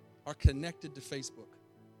divorces are connected to Facebook.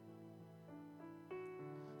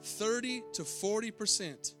 30 to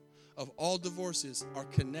 40% of all divorces are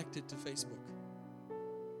connected to Facebook.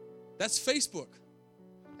 That's Facebook.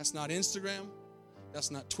 That's not Instagram. That's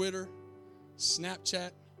not Twitter,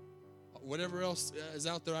 Snapchat, whatever else is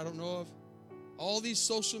out there I don't know of. All these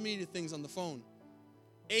social media things on the phone.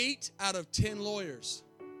 8 out of 10 lawyers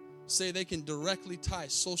say they can directly tie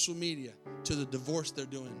social media to the divorce they're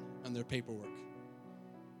doing on their paperwork.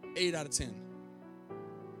 8 out of 10.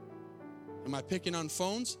 Am I picking on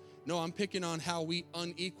phones? No, I'm picking on how we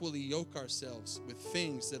unequally yoke ourselves with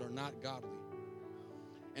things that are not godly.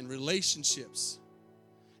 And relationships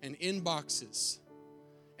and inboxes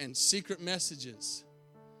and secret messages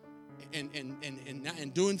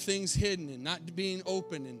and doing things hidden and not being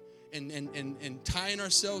open and tying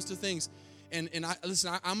ourselves to things. I'm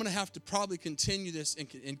going to have to probably continue this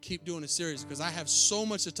and keep doing a series because I have so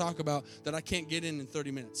much to talk about that I can't get in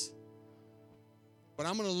 30 minutes. But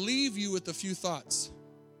I'm going to leave you with a few thoughts,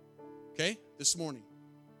 okay, this morning.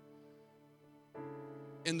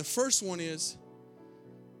 And the first one is,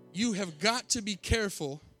 you have got to be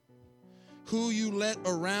careful who you let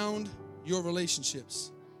around your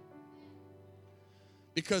relationships.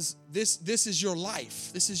 Because this is your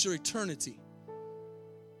life. This is your eternity.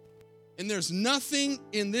 And there's nothing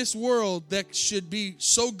in this world that should be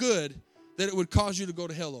so good that it would cause you to go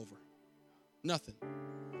to hell over. Nothing.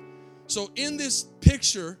 So in this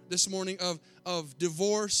picture this morning of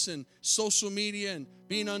divorce and social media and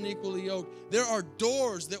being unequally yoked, there are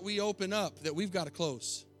doors that we open up that we've got to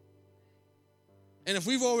close. And if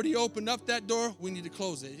we've already opened up that door, we need to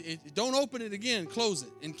close it. Don't open it again. Close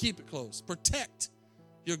it and keep it closed. Protect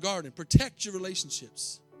your garden. Protect your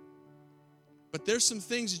relationships. But there's some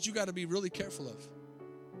things that you got to be really careful of.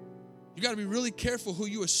 You got to be really careful who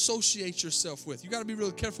you associate yourself with. You got to be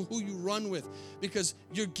really careful who you run with because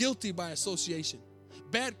you're guilty by association.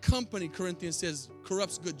 Bad company, Corinthians says,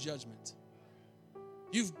 corrupts good judgment.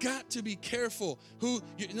 You've got to be careful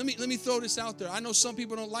let me throw this out there. I know some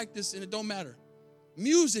people don't like this and it don't matter.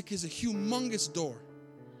 Music is a humongous door.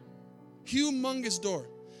 Humongous door.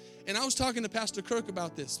 And I was talking to Pastor Kirk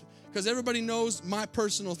about this because everybody knows my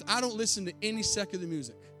personal, I don't listen to any secular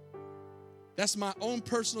music. That's my own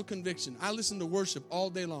personal conviction. I listen to worship all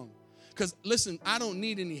day long. Because listen, I don't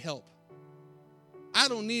need any help. I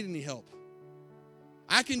don't need any help.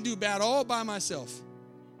 I can do bad all by myself.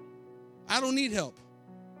 I don't need help.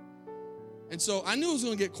 And so I knew I was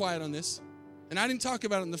going to get quiet on this. And I didn't talk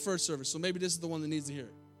about it in the first service, so maybe this is the one that needs to hear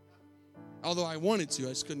it. Although I wanted to, I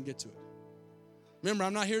just couldn't get to it. Remember,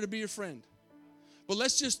 I'm not here to be your friend. But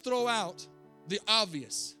let's just throw out the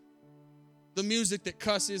obvious. The music that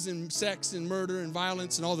cusses and sex and murder and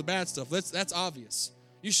violence and all the bad stuff. That's obvious.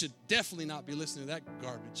 You should definitely not be listening to that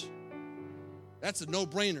garbage. That's a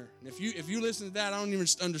no-brainer. And if you listen to that, I don't even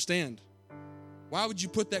understand. Why would you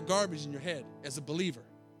put that garbage in your head as a believer?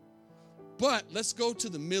 But let's go to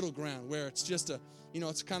the middle ground where it's just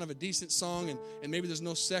it's kind of a decent song and maybe there's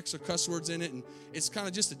no sex or cuss words in it and it's kind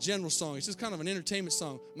of just a general song. It's just kind of an entertainment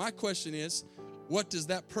song. My question is, what does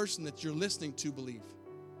that person that you're listening to believe?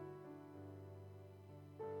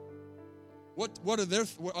 What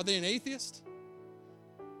are they an atheist?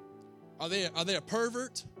 Are they a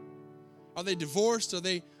pervert? Are they divorced? Are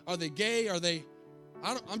they gay?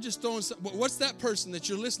 I'm just throwing what's that person that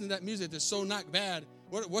you're listening to that music that's so not bad?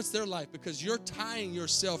 What's their life? Because you're tying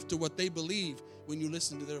yourself to what they believe when you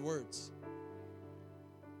listen to their words.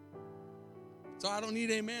 So I don't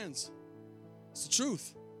need amens. It's the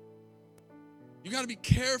truth. You got to be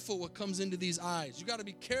careful what comes into these eyes. You got to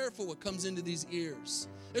be careful what comes into these ears.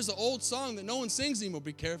 There's an old song that no one sings anymore.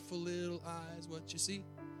 Be careful, little eyes, what you see.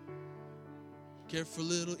 Careful,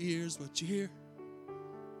 little ears, what you hear.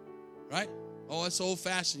 Right? Oh, that's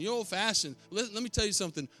old-fashioned. You're old-fashioned. Let me tell you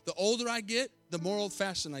something. The older I get, the more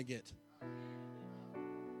old-fashioned I get.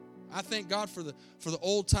 I thank God for the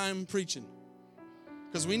old-time preaching.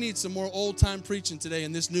 Because we need some more old-time preaching today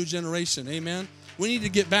in this new generation. Amen? We need to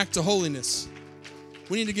get back to holiness.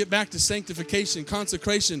 We need to get back to sanctification,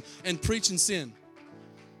 consecration, and preaching sin.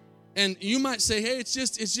 And you might say, hey, it's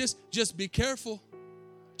just be careful.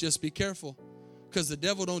 Just be careful. Because the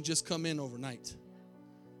devil don't just come in overnight.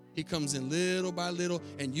 He comes in little by little,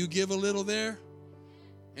 and you give a little there,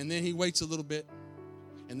 and then he waits a little bit.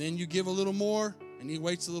 And then you give a little more, and he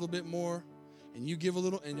waits a little bit more. And you give a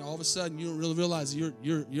little, and all of a sudden you don't really realize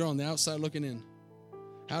you're on the outside looking in.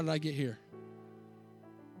 How did I get here?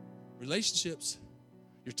 Relationships.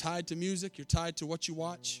 You're tied to music. You're tied to what you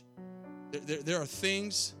watch. There are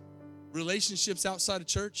things, relationships outside of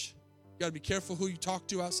church. You got to be careful who you talk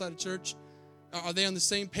to outside of church. Are they on the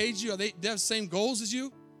same page as you? Do they have the same goals as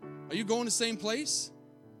you? Are you going to the same place?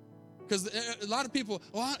 Because a lot of people,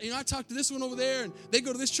 I talked to this one over there, and they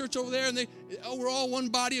go to this church over there, and we're all one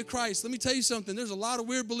body of Christ. Let me tell you something. There's a lot of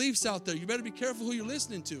weird beliefs out there. You better be careful who you're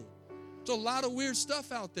listening to. There's a lot of weird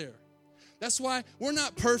stuff out there. That's why we're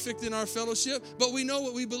not perfect in our fellowship, but we know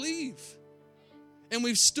what we believe. And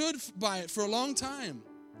we've stood by it for a long time.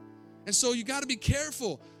 And so you got to be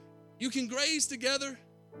careful. You can graze together,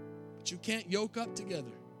 but you can't yoke up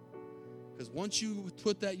together. Because once you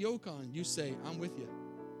put that yoke on, you say, I'm with you.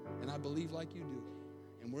 and I believe like you do,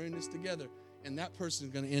 and we're in this together, and that person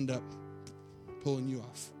is going to end up pulling you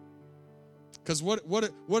off. Because what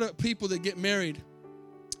are people that get married,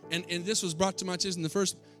 and this was brought to my attention in the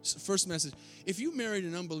first message. If you married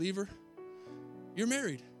an unbeliever, you're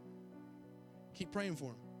married. Keep praying for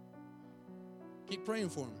him. Keep praying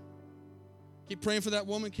for him. Keep praying for that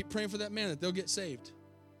woman. Keep praying for that man that they'll get saved.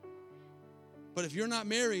 But if you're not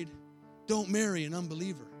married, don't marry an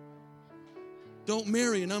unbeliever. Don't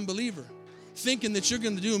marry an unbeliever thinking that you're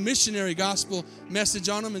going to do a missionary gospel message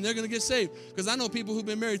on them and they're going to get saved. Because I know people who've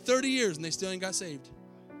been married 30 years and they still ain't got saved.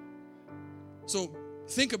 So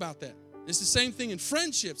think about that. It's the same thing in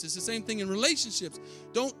friendships. It's the same thing in relationships.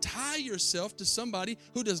 Don't tie yourself to somebody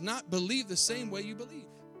who does not believe the same way you believe.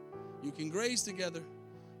 You can graze together,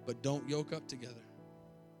 but don't yoke up together.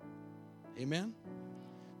 Amen?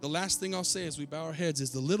 The last thing I'll say as we bow our heads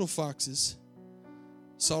is the little foxes,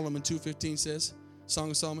 Solomon 2:15 says, Song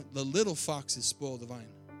of Solomon, the little foxes spoil the vine.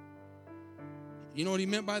 You know what he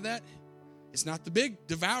meant by that? It's not the big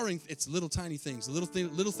devouring, it's little tiny things,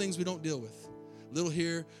 little things we don't deal with. Little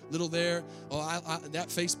here, little there. Oh, that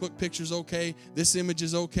Facebook picture's okay. This image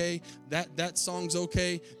is okay. That song's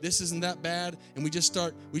okay. This isn't that bad. And we just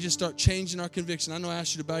start changing our conviction. I know I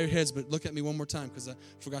asked you to bow your heads, but look at me one more time because I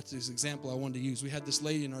forgot this example I wanted to use. We had this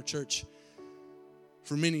lady in our church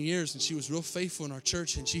for many years, and she was real faithful in our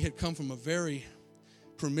church, and she had come from a very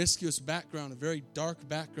promiscuous background, a very dark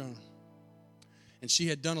background. And she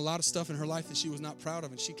had done a lot of stuff in her life that she was not proud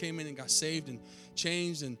of. And she came in and got saved and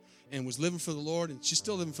changed and was living for the Lord. And she's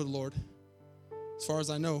still living for the Lord. As far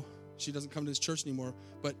as I know, she doesn't come to this church anymore.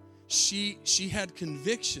 But she had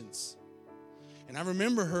convictions. And I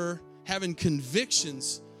remember her having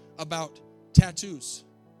convictions about tattoos.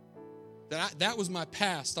 That was my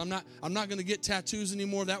past. I'm not going to get tattoos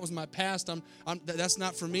anymore. That was my past. That's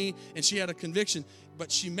not for me. And she had a conviction.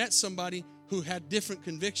 But she met somebody who had different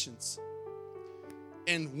convictions.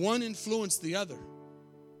 And one influenced the other.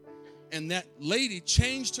 And that lady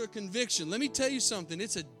changed her conviction. Let me tell you something.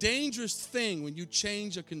 It's a dangerous thing when you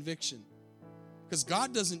change a conviction. Because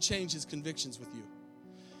God doesn't change his convictions with you.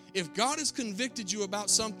 If God has convicted you about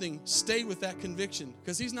something, stay with that conviction.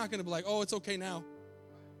 Because he's not going to be like, oh, it's okay now.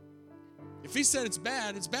 If he said it's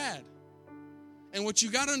bad, it's bad. And what you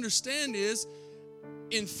got to understand is,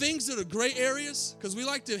 in things that are gray areas, because we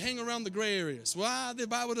like to hang around the gray areas. Well, the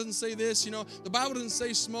Bible doesn't say this, the Bible doesn't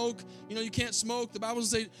say smoke, you can't smoke. The Bible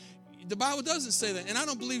doesn't say that. And I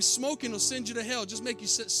don't believe smoking will send you to hell, just make you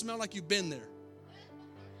smell like you've been there.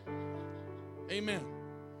 Amen.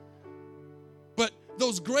 But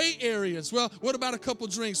those gray areas, well, what about a couple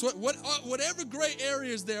drinks? Whatever gray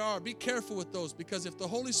areas there are, be careful with those, because if the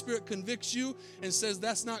Holy Spirit convicts you and says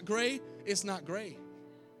that's not gray, it's not gray.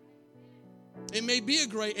 It may be a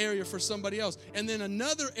gray area for somebody else. And then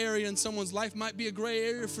another area in someone's life might be a gray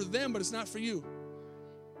area for them, but it's not for you.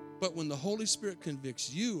 But when the Holy Spirit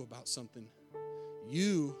convicts you about something,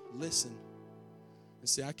 you listen and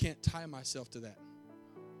say, I can't tie myself to that.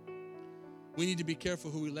 We need to be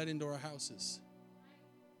careful who we let into our houses.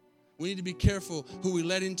 We need to be careful who we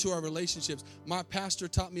let into our relationships. My pastor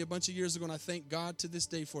taught me a bunch of years ago, and I thank God to this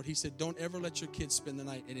day for it. He said, don't ever let your kids spend the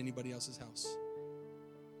night at anybody else's house.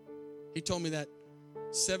 He told me that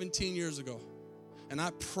 17 years ago. And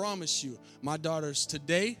I promise you, my daughters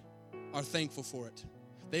today are thankful for it.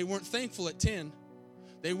 They weren't thankful at 10.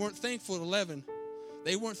 They weren't thankful at 11.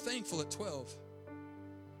 They weren't thankful at 12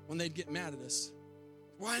 when they'd get mad at us.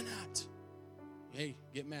 Why not? Hey,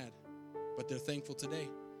 get mad. But they're thankful today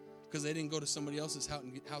because they didn't go to somebody else's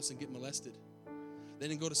house and get molested. They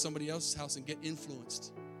didn't go to somebody else's house and get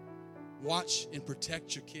influenced. Watch and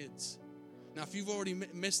protect your kids. Now, if you've already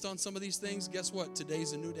missed on some of these things, guess what?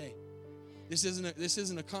 Today's a new day. This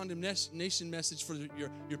isn't a condemnation message for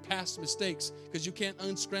your past mistakes, because you can't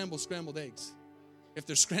unscramble scrambled eggs. If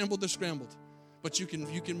they're scrambled, they're scrambled. But you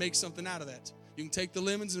can make something out of that. You can take the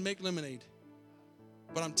lemons and make lemonade.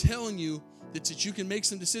 But I'm telling you that you can make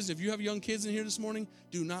some decisions. If you have young kids in here this morning,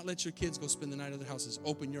 do not let your kids go spend the night at their houses.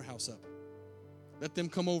 Open your house up. Let them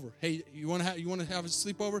come over. Hey, you want to have a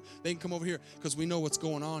sleepover? They can come over here, because we know what's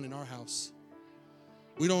going on in our house.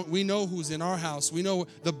 We know who's in our house. We know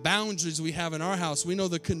the boundaries we have in our house. We know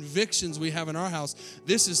the convictions we have in our house.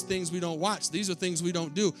 This is things we don't watch. These are things we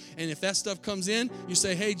don't do. And if that stuff comes in, you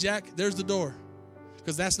say, hey, Jack, there's the door.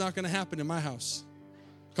 Because that's not going to happen in my house.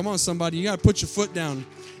 Come on, somebody. You got to put your foot down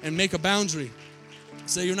and make a boundary.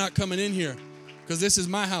 Say you're not coming in here, because this is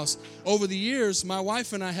my house. Over the years, my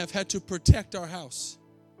wife and I have had to protect our house,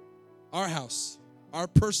 our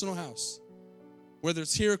personal house. Whether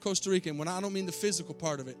it's here or Costa Rica, and when I don't mean the physical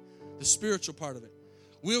part of it, the spiritual part of it.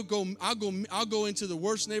 I'll go into the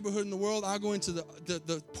worst neighborhood in the world. I'll go into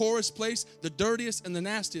the poorest place, the dirtiest and the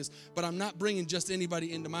nastiest. But I'm not bringing just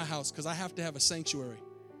anybody into my house because I have to have a sanctuary.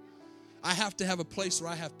 I have to have a place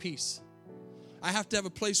where I have peace. I have to have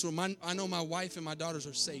a place where I know my wife and my daughters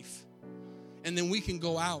are safe. And then we can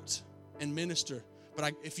go out and minister.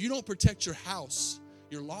 But if you don't protect your house,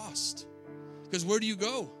 you're lost. Because where do you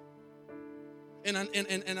go? And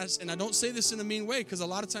I don't say this in a mean way, because a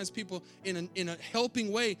lot of times people in a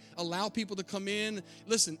helping way allow people to come in.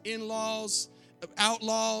 Listen, in-laws,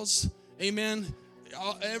 outlaws, amen.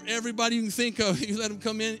 Everybody you can think of, you let them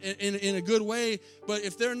come in a good way. But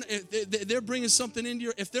if they're bringing something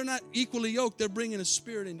into if they're not equally yoked, they're bringing a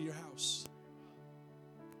spirit into your house.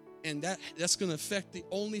 And that's going to affect the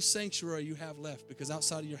only sanctuary you have left, because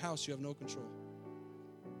outside of your house, you have no control.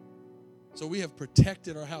 So we have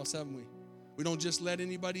protected our house, haven't we? We don't just let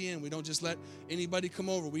anybody in. We don't just let anybody come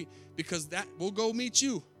over. Because we'll go meet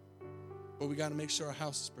you. But we got to make sure our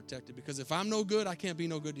house is protected. Because if I'm no good, I can't be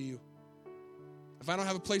no good to you. If I don't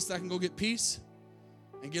have a place that I can go get peace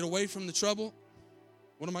and get away from the trouble,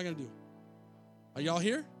 what am I going to do? Are y'all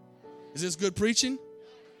here? Is this good preaching?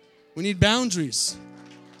 We need boundaries.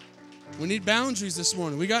 We need boundaries this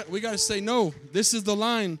morning. We got to say, no, this is the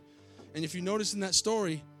line. And if you notice in that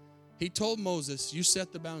story, he told Moses, you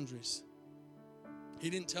set the boundaries. He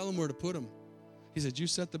didn't tell him where to put them. He said, you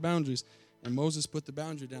set the boundaries. And Moses put the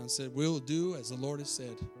boundary down and said, we'll do as the Lord has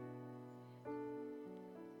said.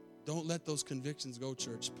 Don't let those convictions go,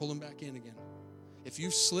 church. Pull them back in again. If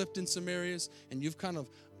you've slipped in some areas and you've kind of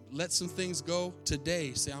let some things go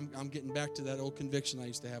today, say, I'm getting back to that old conviction I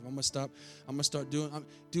used to have. I'm gonna stop. I'm gonna start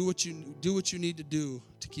do what you need to do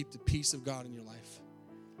to keep the peace of God in your life.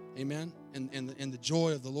 Amen. And the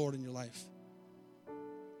joy of the Lord in your life.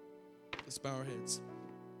 Let's bow our heads.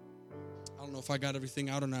 I don't know if I got everything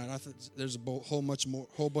out or not. I think there's a whole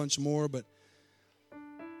bunch more, but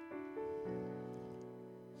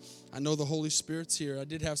I know the Holy Spirit's here. I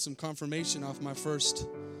did have some confirmation off my first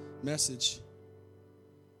message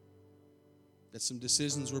that some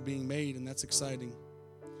decisions were being made, and that's exciting.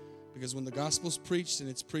 Because when the gospel's preached, and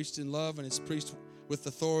it's preached in love, and it's preached with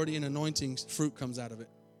authority and anointing, fruit comes out of it.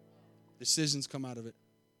 Decisions come out of it.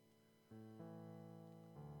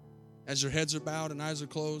 As your heads are bowed and eyes are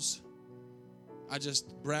closed, I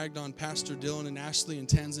just bragged on Pastor Dylan and Ashley in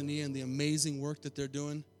Tanzania and the amazing work that they're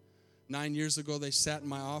doing. 9 years ago, they sat in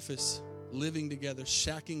my office, living together,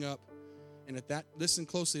 shacking up. And at that, listen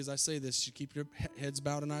closely as I say this. You keep your heads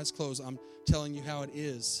bowed and eyes closed. I'm telling you how it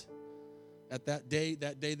is. At that day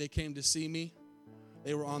they came to see me.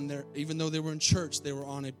 They were on their, even though they were in church, they were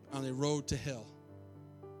on a road to hell.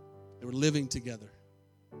 They were living together.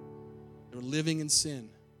 They were living in sin.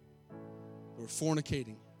 They were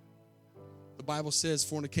fornicating. The Bible says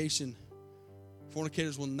fornicators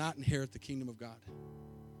will not inherit the kingdom of God.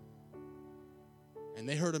 And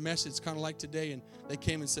they heard a message kind of like today, and they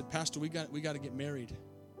came and said, Pastor, we got to get married.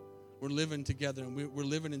 We're living together, and we're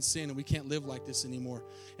living in sin, and we can't live like this anymore.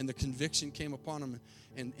 And the conviction came upon them,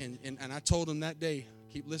 and I told them that day,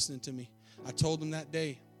 keep listening to me. I told them that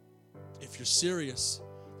day, if you're serious,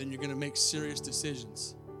 then you're going to make serious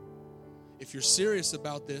decisions. If you're serious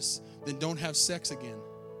about this, then don't have sex again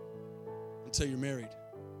until you're married.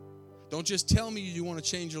 Don't just tell me you want to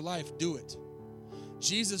change your life. Do it.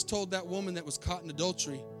 Jesus told that woman that was caught in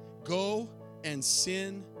adultery, go and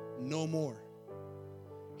sin no more.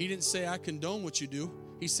 He didn't say, I condone what you do.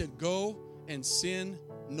 He said, go and sin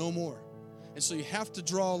no more. And so you have to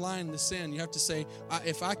draw a line in the sand. You have to say,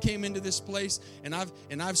 if I came into this place and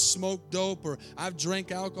I've smoked dope, or I've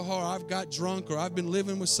drank alcohol, or I've got drunk, or I've been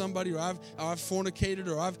living with somebody, or I've fornicated,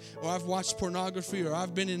 or I've watched pornography, or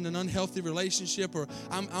I've been in an unhealthy relationship, or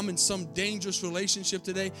I'm in some dangerous relationship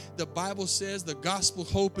today, the Bible says the gospel,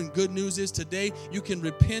 hope, and good news is today you can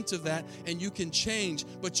repent of that and you can change,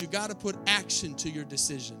 but you got to put action to your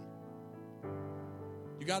decision.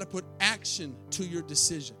 You got to put action to your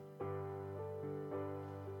decision.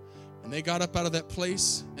 And they got up out of that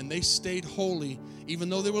place and they stayed holy, even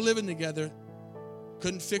though they were living together.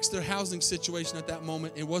 Couldn't fix their housing situation at that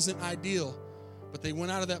moment. It wasn't ideal. But they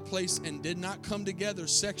went out of that place and did not come together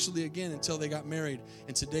sexually again until they got married.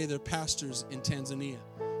 And today they're pastors in Tanzania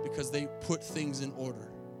because they put things in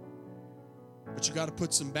order. But you got to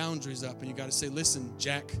put some boundaries up, and you got to say, listen,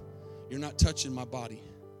 Jack, you're not touching my body.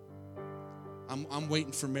 I'm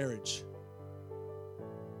waiting for marriage.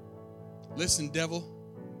 Listen, devil,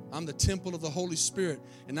 I'm the temple of the Holy Spirit,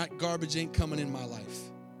 and that garbage ain't coming in my life,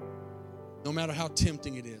 no matter how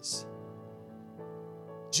tempting it is.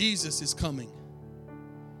 Jesus is coming.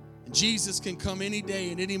 And Jesus can come any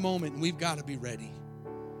day and any moment, and we've got to be ready.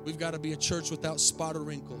 We've got to be a church without spot or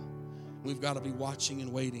wrinkle. We've got to be watching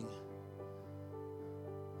and waiting.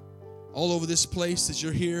 All over this place, as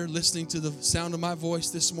you're here listening to the sound of my voice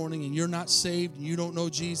this morning and you're not saved and you don't know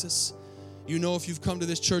Jesus, you know if you've come to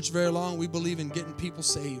this church very long, we believe in getting people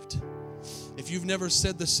saved. If you've never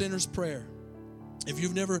said the sinner's prayer, if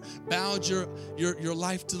you've never bowed your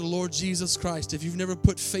life to the Lord Jesus Christ, if you've never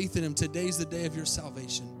put faith in Him, today's the day of your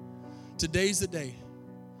salvation. Today's the day.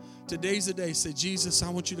 Today's the day. Say, Jesus, I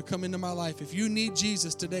want you to come into my life. If you need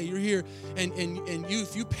Jesus today, you're here, and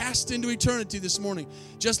if you passed into eternity this morning,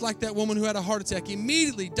 just like that woman who had a heart attack,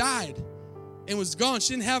 immediately died and was gone.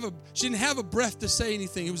 She didn't have a breath to say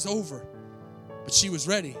anything. It was over. But she was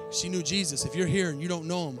ready. She knew Jesus. If you're here and you don't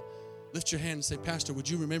know Him, lift your hand and say, Pastor, would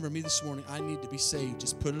you remember me this morning? I need to be saved.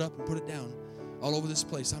 Just put it up and put it down all over this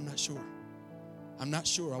place. I'm not sure. I'm not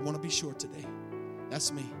sure. I want to be sure today.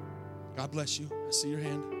 That's me. God bless you. I see your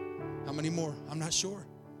hand. How many more? I'm not sure.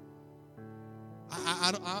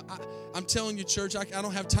 I'm telling you, church, I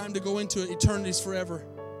don't have time to go into it. Eternity's forever.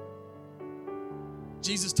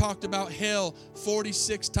 Jesus talked about hell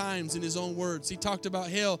 46 times in His own words. He talked about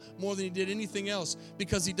hell more than He did anything else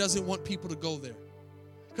because He doesn't want people to go there.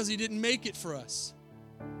 Because He didn't make it for us.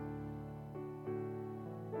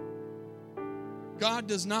 God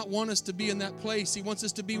does not want us to be in that place. He wants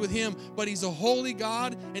us to be with Him, but He's a holy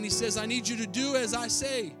God, and He says, I need you to do as I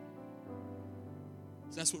say.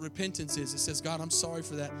 That's what repentance is. It says, God, I'm sorry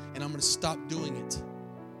for that, and I'm going to stop doing it.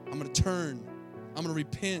 I'm going to turn. I'm going to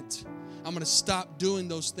repent. I'm going to stop doing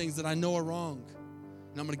those things that I know are wrong,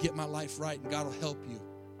 and I'm going to get my life right, and God will help you.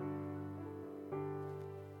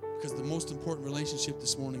 Because the most important relationship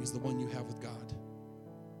this morning is the one you have with God.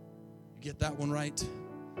 You get that one right,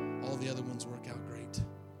 all the other ones work out great.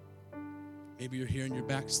 Maybe you're here and you're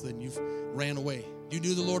backslidden. You've ran away. You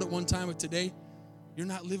knew the Lord at one time, but today, you're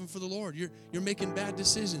not living for the Lord. You're making bad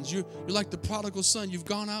decisions. You're like the prodigal son. You've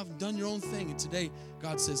gone out and done your own thing. And today,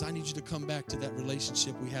 God says, I need you to come back to that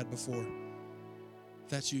relationship we had before. If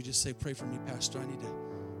that's you, just say, pray for me, Pastor. I need to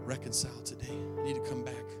reconcile today. I need to come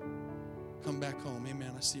back. Come back home.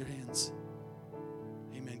 Amen. I see your hands.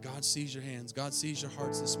 Amen. God sees your hands. God sees your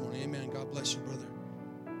hearts this morning. Amen. God bless you, brother.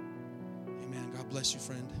 Amen. God bless you,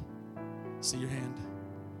 friend. See your hand.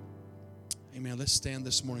 Amen. Let's stand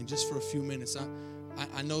this morning just for a few minutes.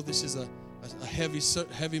 I know this is a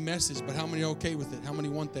heavy message, but how many are okay with it? How many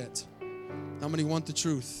want that? How many want the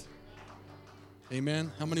truth? Amen.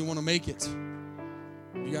 How many want to make it?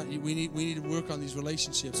 We need to work on these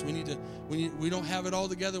relationships. We don't have it all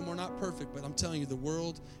together and we're not perfect, but I'm telling you, the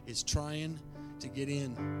world is trying to get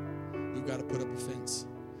in. We've got to put up a fence.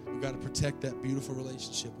 We've got to protect that beautiful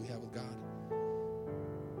relationship we have with God.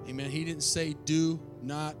 Amen. He didn't say, do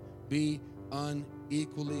not be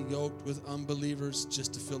unequally yoked with unbelievers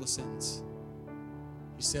just to fill a sentence.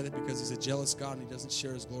 He said it because He's a jealous God and He doesn't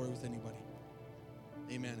share His glory with anybody.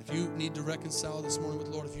 Amen. If you need to reconcile this morning with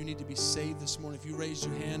the Lord, if you need to be saved this morning, if you raised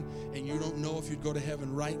your hand and you don't know if you'd go to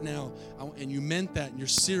heaven right now, and you meant that and you're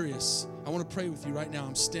serious, I want to pray with you right now.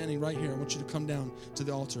 I'm standing right here. I want you to come down to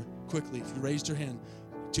the altar quickly. If you raised your hand,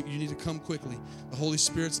 you need to come quickly. The Holy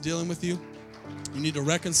Spirit's dealing with you. You need to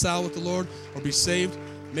reconcile with the Lord or be saved.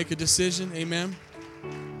 Make a decision. Amen.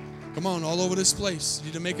 Come on, all over this place. You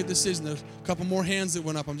need to make a decision. There's a couple more hands that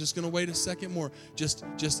went up. I'm just going to wait a second more.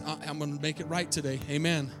 I'm going to make it right today.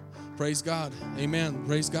 Amen. Praise God. Amen.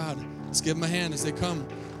 Praise God. Let's give them a hand as they come.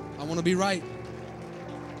 I want to be right.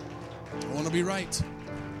 I want to be right.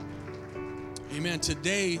 Amen.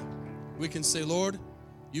 Today, we can say, Lord,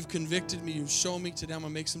 you've convicted me. You've shown me. Today, I'm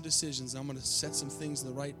going to make some decisions. I'm going to set some things in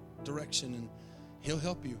the right direction, and He'll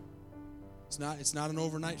help you. It's not an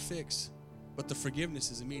overnight fix, but the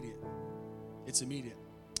forgiveness is immediate. It's immediate.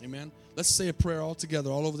 Amen. Let's say a prayer all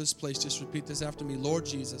together, all over this place. Just repeat this after me. Lord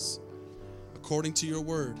Jesus, according to your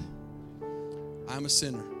word, I'm a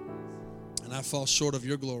sinner, and I fall short of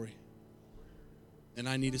your glory, and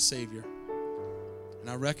I need a Savior. And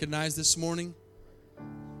I recognize this morning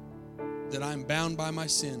that I'm bound by my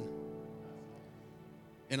sin,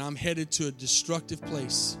 and I'm headed to a destructive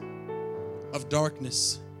place of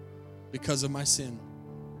darkness because of my sin.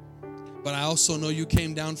 But I also know you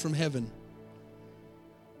came down from heaven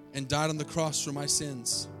and died on the cross for my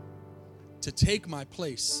sins to take my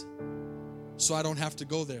place so I don't have to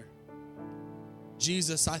go there.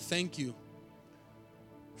 Jesus, I thank you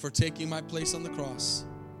for taking my place on the cross,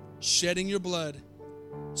 shedding your blood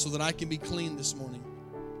so that I can be clean this morning.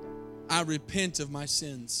 I repent of my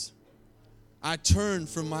sins. I turn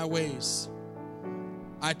from my ways.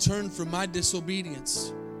 I turn from my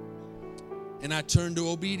disobedience, and I turn to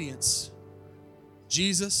obedience.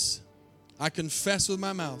 Jesus, I confess with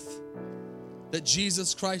my mouth that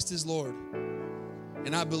Jesus Christ is Lord.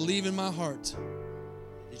 And I believe in my heart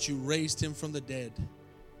that you raised him from the dead.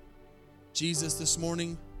 Jesus, this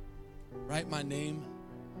morning, write my name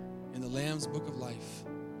in the Lamb's Book of Life.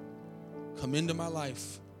 Come into my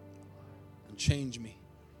life and change me.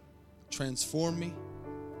 Transform me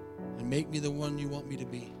and make me the one you want me to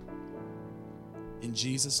be. In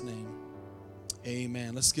Jesus' name,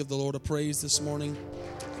 amen. Let's give the Lord a praise this morning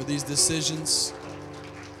for these decisions.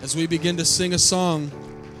 As we begin to sing a song,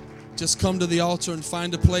 just come to the altar and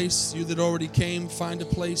find a place. You that already came, find a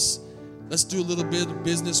place. Let's do a little bit of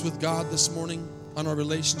business with God this morning on our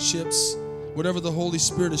relationships. Whatever the Holy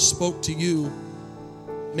Spirit has spoke to you,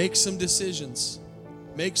 make some decisions.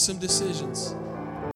 Make some decisions.